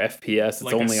is our FPS.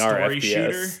 It's only our FPS.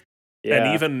 Shooter?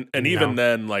 Yeah. And even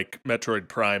then, Metroid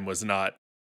Prime was not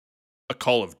a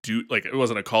Call of Duty. It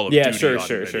wasn't a Call of Duty on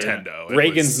Nintendo. Yeah.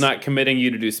 Reagan's not committing you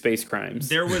to do space crimes.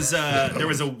 There was a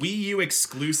Wii U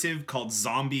exclusive called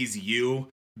Zombies U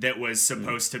that was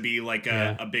supposed to be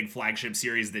a big flagship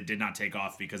series that did not take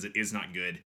off because it is not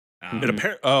good.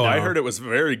 I heard it was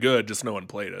very good, just no one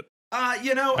played it.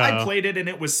 I played it and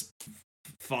it was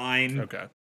fine. Okay.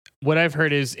 What I've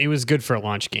heard is it was good for a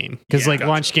launch game because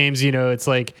launch games, it's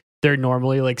they're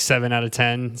normally 7 out of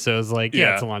 10. So it's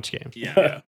it's a launch game.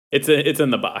 Yeah. It's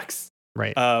in the box.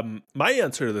 Right. My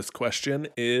answer to this question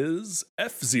is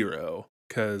F-Zero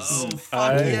because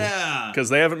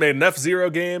they haven't made an F-Zero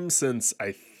game since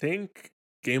I think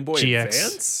Game Boy GX.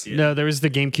 Advance. Yeah. No, there was the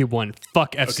GameCube one.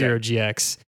 Fuck F-Zero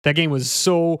GX. That game was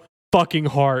so fucking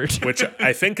hard. Which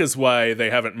I think is why they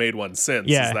haven't made one since.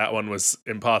 Yeah. That one was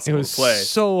impossible to play.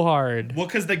 So hard. Well,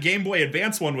 because the Game Boy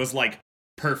Advance one was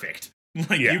perfect.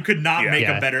 You could not make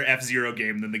a better F-Zero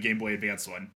game than the Game Boy Advance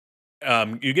one.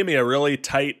 You give me a really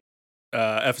tight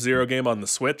F-Zero game on the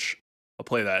Switch, I'll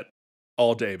play that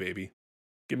all day, baby.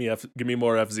 Give me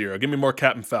more F-Zero. Give me more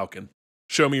Captain Falcon.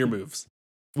 Show me your moves.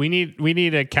 We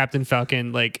need a Captain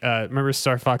Falcon remember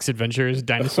Star Fox Adventures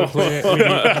dinosaur player?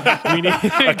 We need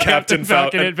a Captain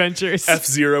Falcon Adventures.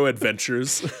 F-Zero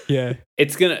Adventures. Yeah.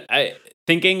 It's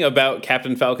thinking about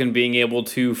Captain Falcon being able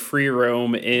to free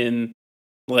roam in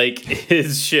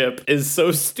his ship is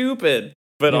so stupid.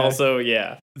 But also,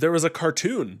 there was a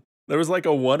cartoon. There was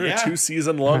a 1 or 2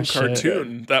 season long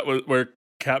cartoon that was where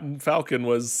Captain Falcon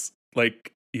was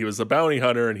he was a bounty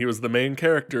hunter and he was the main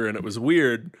character and it was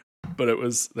weird. But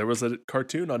there was a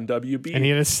cartoon on WB and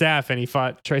he had a staff and he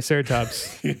fought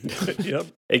Triceratops. Yep.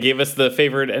 It gave us the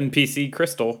favorite NPC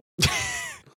Crystal.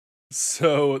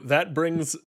 So that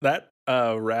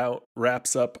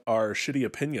wraps up our shitty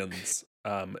opinions.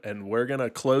 And we're going to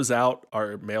close out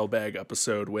our mailbag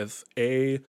episode with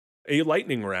a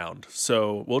lightning round.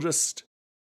 So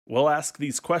we'll ask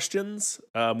these questions.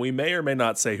 We may or may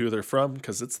not say who they're from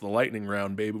because it's the lightning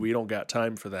round, baby. We don't got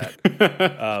time for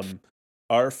that.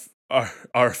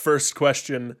 Our first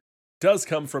question does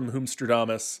come from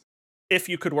Hoomstradamus. If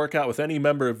you could work out with any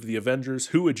member of the Avengers,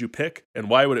 who would you pick, and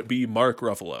why would it be Mark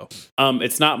Ruffalo?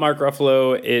 It's not Mark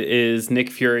Ruffalo. It is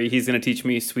Nick Fury. He's going to teach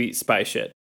me sweet spy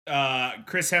shit.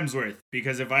 Chris Hemsworth,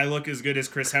 because if I look as good as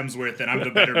Chris Hemsworth, then I'm the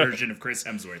better version of Chris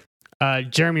Hemsworth.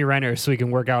 Jeremy Renner, so he can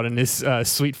work out in his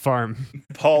sweet farm.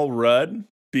 Paul Rudd,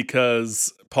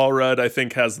 because Paul Rudd, I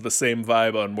think, has the same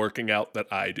vibe on working out that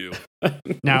I do.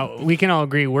 Now, we can all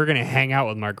agree we're going to hang out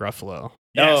with Mark Ruffalo.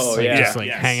 Yes. Oh, Like, yeah. just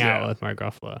Yes. hang out Yeah. with Mark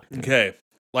Ruffalo. Okay,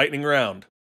 lightning round.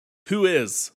 Who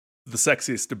is the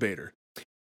sexiest debater?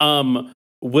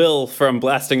 Will from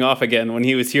Blasting Off Again when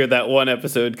he was here that one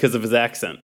episode because of his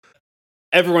accent.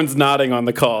 Everyone's nodding on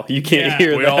the call. You can't Yeah,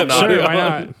 hear we that. all nodded. Sure, why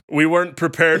not? We weren't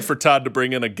prepared for Todd to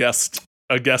bring in a guest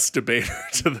debater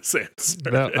to this answer.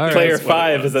 No, all right. Player That's what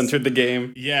it 5 has was. entered the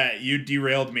game. Yeah, you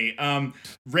derailed me.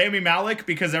 Rami Malek,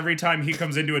 because every time he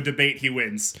comes into a debate, he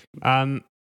wins.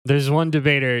 There's one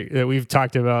debater that we've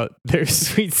talked about. Their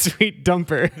sweet, sweet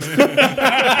dumper.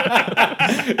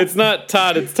 It's not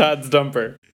Todd, it's Todd's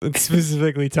dumper. It's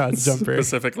specifically Todd's dumper.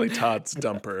 Specifically Todd's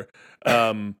dumper.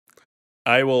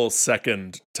 I will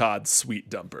second Todd's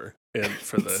sweet dumper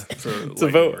for It's a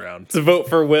lightning vote. round. It's a vote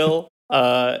for Will.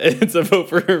 It's a vote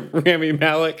for Rami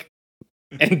Malek.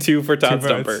 And 2 for Todd's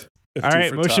votes. dumper. All right,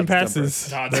 for motion Todd's passes.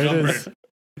 Todd's There it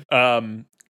dumper. is.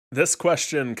 This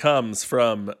question comes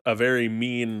from a very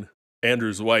mean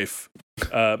Andrew's wife.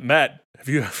 Matt,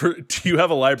 do you have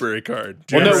a library card?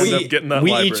 Do you Well, ever no, end up getting that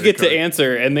we library each get card? to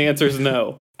answer, and the answer is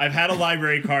no. I've had a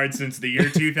library card since the year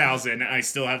 2000, and I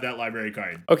still have that library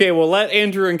card. Okay, well, let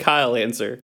Andrew and Kyle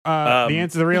answer.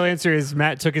 The real answer is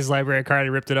Matt took his library card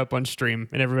and ripped it up on stream,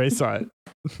 and everybody saw it.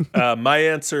 My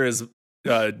answer is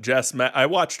Jess. I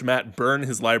watched Matt burn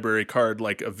his library card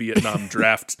like a Vietnam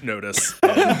draft notice.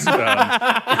 And,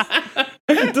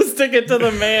 To stick it to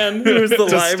the man who's the to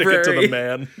library. stick it to the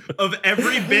man. Of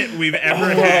every bit we've ever Oh,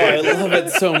 I had, love it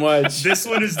so much. this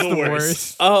one is the The worst.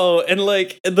 worst. Oh, and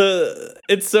like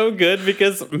it's so good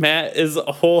because Matt is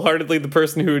wholeheartedly the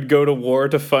person who would go to war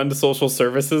to fund social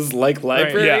services like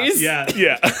libraries. Yeah.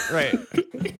 Yeah. Right.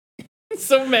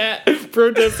 So Matt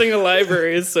protesting a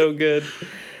library is so good.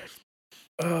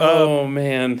 Oh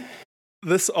man.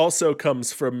 This also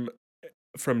comes from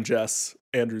Jess,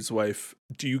 Andrew's wife.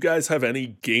 Do you guys have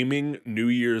any gaming New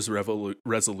Year's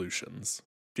resolutions?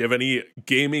 Do you have any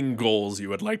gaming goals you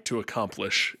would like to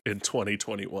accomplish in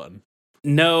 2021?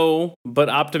 No, but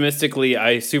optimistically,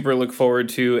 I super look forward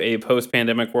to a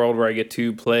post-pandemic world where I get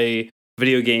to play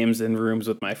video games in rooms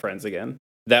with my friends again.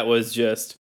 That was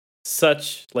just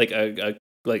such like a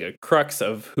crux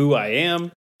of who I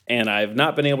am, and I've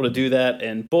not been able to do that.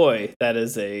 And boy, that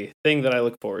is a thing that I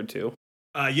look forward to.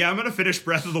 Yeah, I'm gonna finish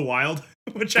Breath of the Wild,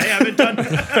 which I haven't done.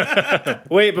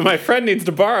 Wait, but my friend needs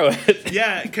to borrow it.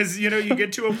 Yeah, because you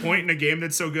get to a point in a game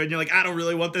that's so good, and you're like, I don't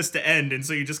really want this to end, and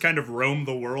so you just kind of roam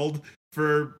the world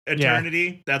for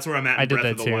eternity. That's where I'm at I in did Breath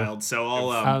that of the too. Wild. So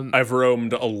I'll I've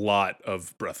roamed a lot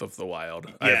of Breath of the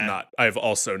Wild. Yeah. I've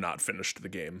also not finished the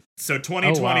game. So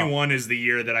 2021 is the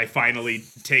year that I finally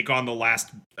take on the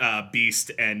last beast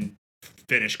and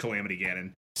finish Calamity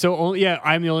Ganon. So,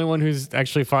 I'm the only one who's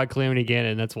actually fought Calamity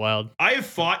Ganon. That's wild. I have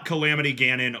fought Calamity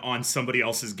Ganon on somebody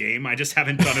else's game. I just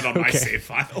haven't done it on my Okay. save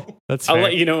file. That's I'll fair.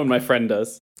 let you know when my friend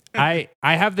does. I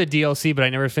have the DLC, but I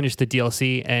never finished the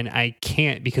DLC, and I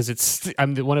can't because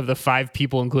I'm one of the 5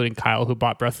 people, including Kyle, who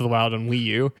bought Breath of the Wild on Wii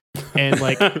U, and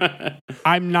like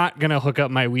I'm not gonna hook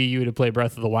up my Wii U to play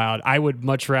Breath of the Wild. I would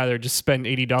much rather just spend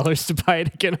 $80 to buy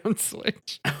it again on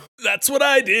Switch. That's what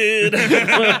I did.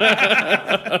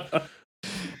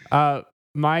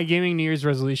 My gaming New Year's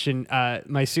resolution,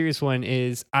 my serious one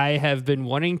is I have been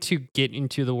wanting to get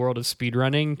into the world of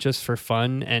speedrunning just for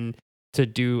fun and to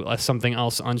do something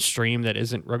else on stream that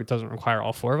doesn't require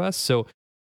all 4 of us. So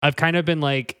I've kind of been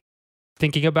like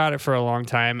thinking about it for a long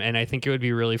time, and I think it would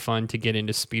be really fun to get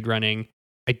into speedrunning.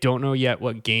 I don't know yet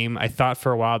what game. I thought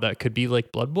for a while that could be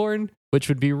like Bloodborne, which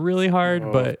would be really hard,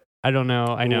 Oh. but I don't know.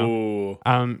 I know. Ooh.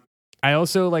 I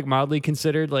also like mildly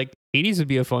considered like Hades would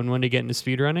be a fun one to get into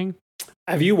speedrunning.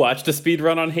 Have you watched a speed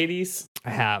run on Hades?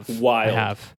 I have. Wild. I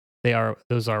have.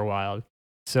 Those are wild.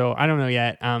 So I don't know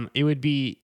yet. It would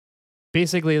be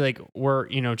basically like we're,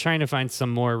 trying to find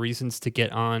some more reasons to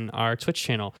get on our Twitch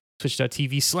channel,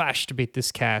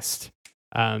 twitch.tv/debatethiscast,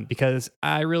 because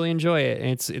I really enjoy it. And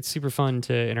it's super fun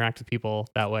to interact with people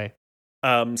that way.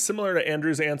 Similar to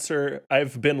Andrew's answer,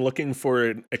 I've been looking for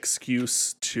an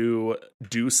excuse to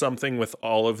do something with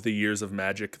all of the years of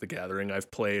Magic the Gathering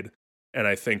I've played, and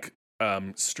I think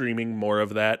streaming more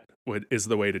of that is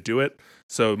the way to do it.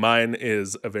 So mine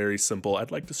is a very simple,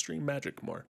 I'd like to stream Magic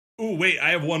more. Ooh, wait, I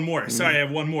have one more. Sorry, I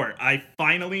have one more. I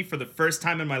finally, for the first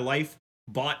time in my life,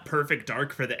 bought Perfect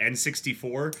Dark for the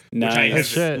N64, Nice. which I have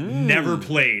Shit. never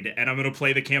played, and I'm going to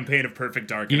play the campaign of Perfect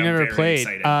Dark. You and I'm never very played.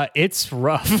 excited. It's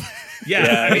rough.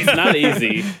 Yeah, I mean, It's not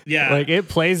easy. yeah. Like it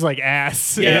plays like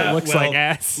ass. Yeah, It looks well, like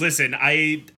ass. Listen,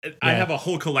 I Yeah. have a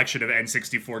whole collection of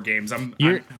N64 games. What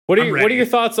are I'm your ready.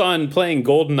 thoughts on playing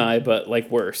GoldenEye but like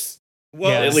worse? Well,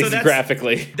 Yeah. At so least that's-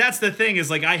 graphically. That's the thing is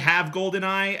like I have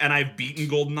GoldenEye and I've beaten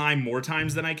GoldenEye more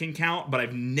times than I can count, but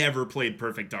I've never played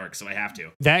Perfect Dark, so I have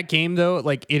to. That game though,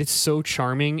 like it's so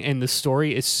charming and the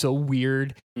story is so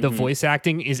weird. The Mhm. voice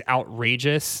acting is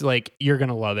outrageous. Like you're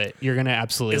gonna love it. You're gonna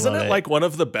absolutely Isn't love it like one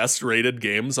of the best rated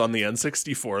games on the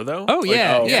N64 though? Oh Like,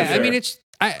 yeah, oh, yeah. for I mean, sure. it's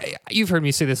you've heard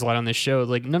me say this a lot on this show.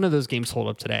 Like none of those games hold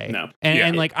up today. No. and, Yeah,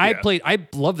 and like yeah. I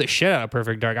love the shit out of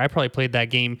Perfect Dark. I probably played that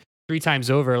game 3 times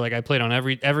over. Like I played on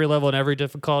every level and every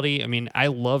difficulty. I mean, I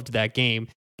loved that game,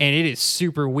 and it is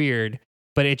super weird.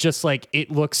 But it just like it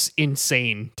looks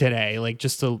insane today. Like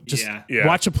just Yeah. Yeah.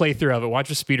 watch a playthrough of it, watch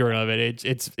a speedrun of it.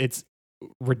 It's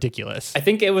ridiculous. I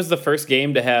think it was the first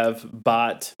game to have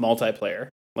bot multiplayer.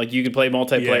 Like you could play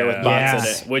multiplayer with bots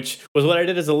Yes. in it, which was what I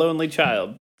did as a lonely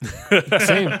child.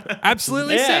 Same,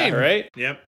 absolutely Yeah, same. right?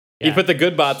 Yep. You Yeah. put the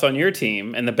good bots on your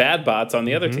team and the bad bots on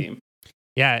the other Mhm. team.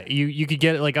 Yeah, you could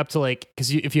get it like up to like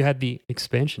because if you had the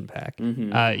expansion pack,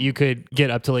 Mhm. you could get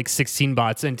up to like 16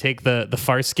 bots and take the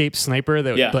Farscape sniper,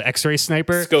 the X-ray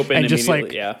sniper, Scope in and just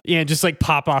like immediately, just like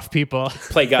pop off people.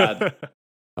 play God.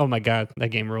 Oh my god, that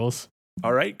game rules.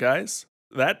 All right, guys.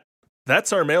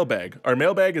 That's our mailbag. Our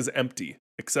mailbag is empty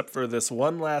except for this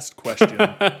one last question.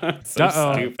 So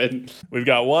Uh-oh. stupid. We've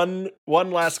got one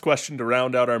last question to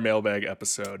round out our mailbag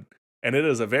episode, and it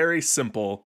is a very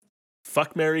simple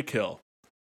fuck, marry, kill.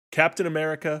 Captain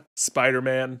America,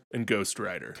 Spider-Man, and Ghost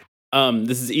Rider.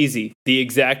 This is easy. The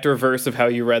exact reverse of how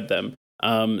you read them.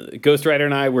 Ghost Rider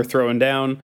and I were throwing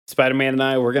down. Spider-Man and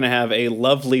I, we're going to have a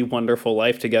lovely, wonderful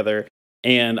life together.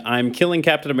 And I'm killing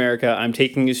Captain America. I'm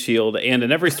taking his shield. And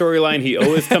in every storyline, he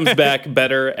always comes back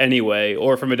better anyway,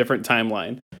 or from a different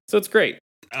timeline. So it's great.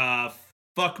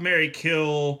 Fuck, marry,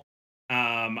 kill.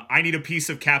 I need a piece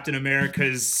of Captain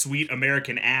America's sweet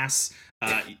American ass.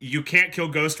 You can't kill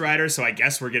Ghost Rider, so I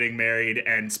guess we're getting married.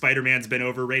 And Spider-Man's been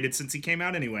overrated since he came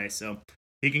out anyway, so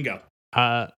he can go.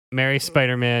 Marry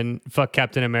Spider-Man, fuck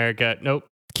Captain America. Nope.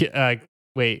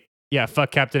 Wait. Yeah,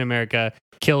 fuck Captain America.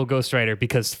 Kill Ghost Rider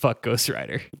because fuck Ghost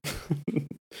Rider.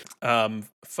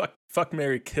 Fuck,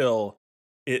 marry, kill.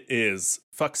 It is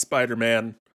fuck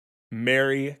Spider-Man,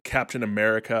 marry Captain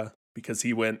America because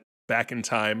he went back in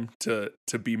time to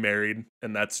be married,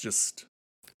 and that's just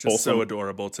Wholesome. so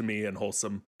adorable to me and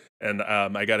wholesome. And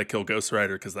I got to kill Ghost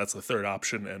Rider because that's the third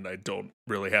option, and I don't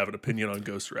really have an opinion on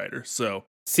Ghost Rider. So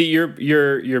See,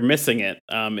 you're missing it.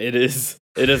 It is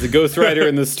a Ghost Rider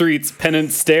in the streets,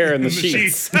 penance stare in the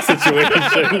sheets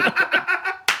situation.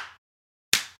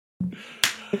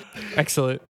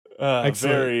 Excellent. Excellent.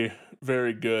 very,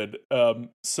 very good.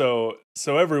 So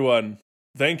everyone,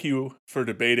 thank you for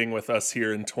debating with us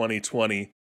here in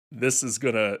 2020. This is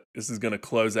gonna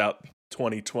close out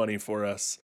 2020 for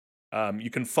us. You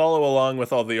can follow along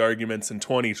with all the arguments in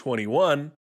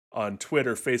 2021 on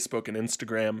Twitter, Facebook, and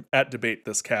Instagram at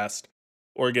DebateThisCast,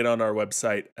 or get on our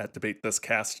website at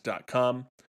debatethiscast.com.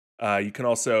 You can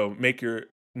also make your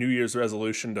New Year's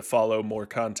resolution to follow more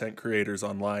content creators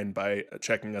online by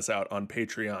checking us out on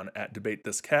Patreon at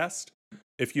DebateThisCast.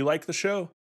 If you like the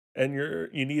show and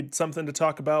you need something to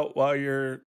talk about while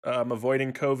you're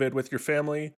avoiding COVID with your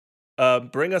family,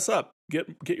 bring us up. Get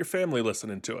your family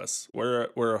listening to us. We're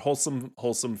a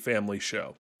wholesome family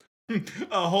show.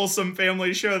 A wholesome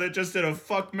family show that just did a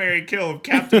fuck, marry, kill of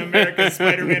Captain America,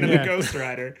 Spider-Man, and the Ghost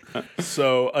Rider.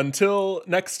 So until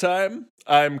next time,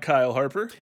 I'm Kyle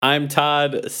Harper. I'm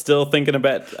Todd, still thinking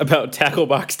about Tackle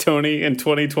Box Tony in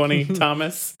 2020.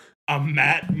 Thomas. I'm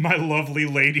Matt, my lovely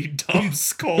lady dumb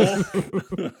skull.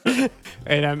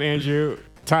 And I'm Andrew.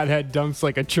 Todd had dumps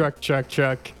like a truck.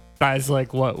 Thighs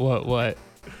like what?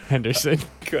 Henderson.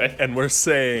 Good. And we're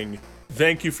saying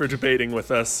thank you for debating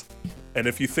with us. And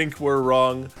if you think we're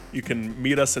wrong, you can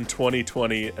meet us in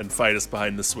 2020 and fight us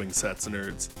behind the swing sets,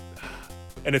 nerds.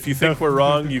 And if you think we're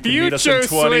wrong, you can meet us in Future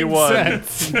swing 21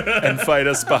 sets. and fight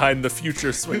us behind the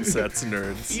future swing sets,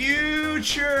 nerds.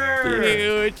 Future.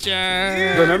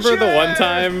 Remember the one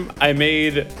time I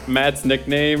made Matt's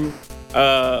nickname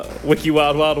Wiki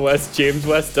Wild Wild West, James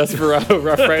West, Desperado,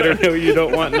 Rough Rider, No You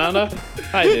Don't Want Nana?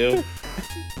 I do.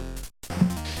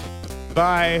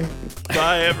 Bye.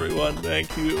 Bye, everyone.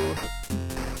 Thank you.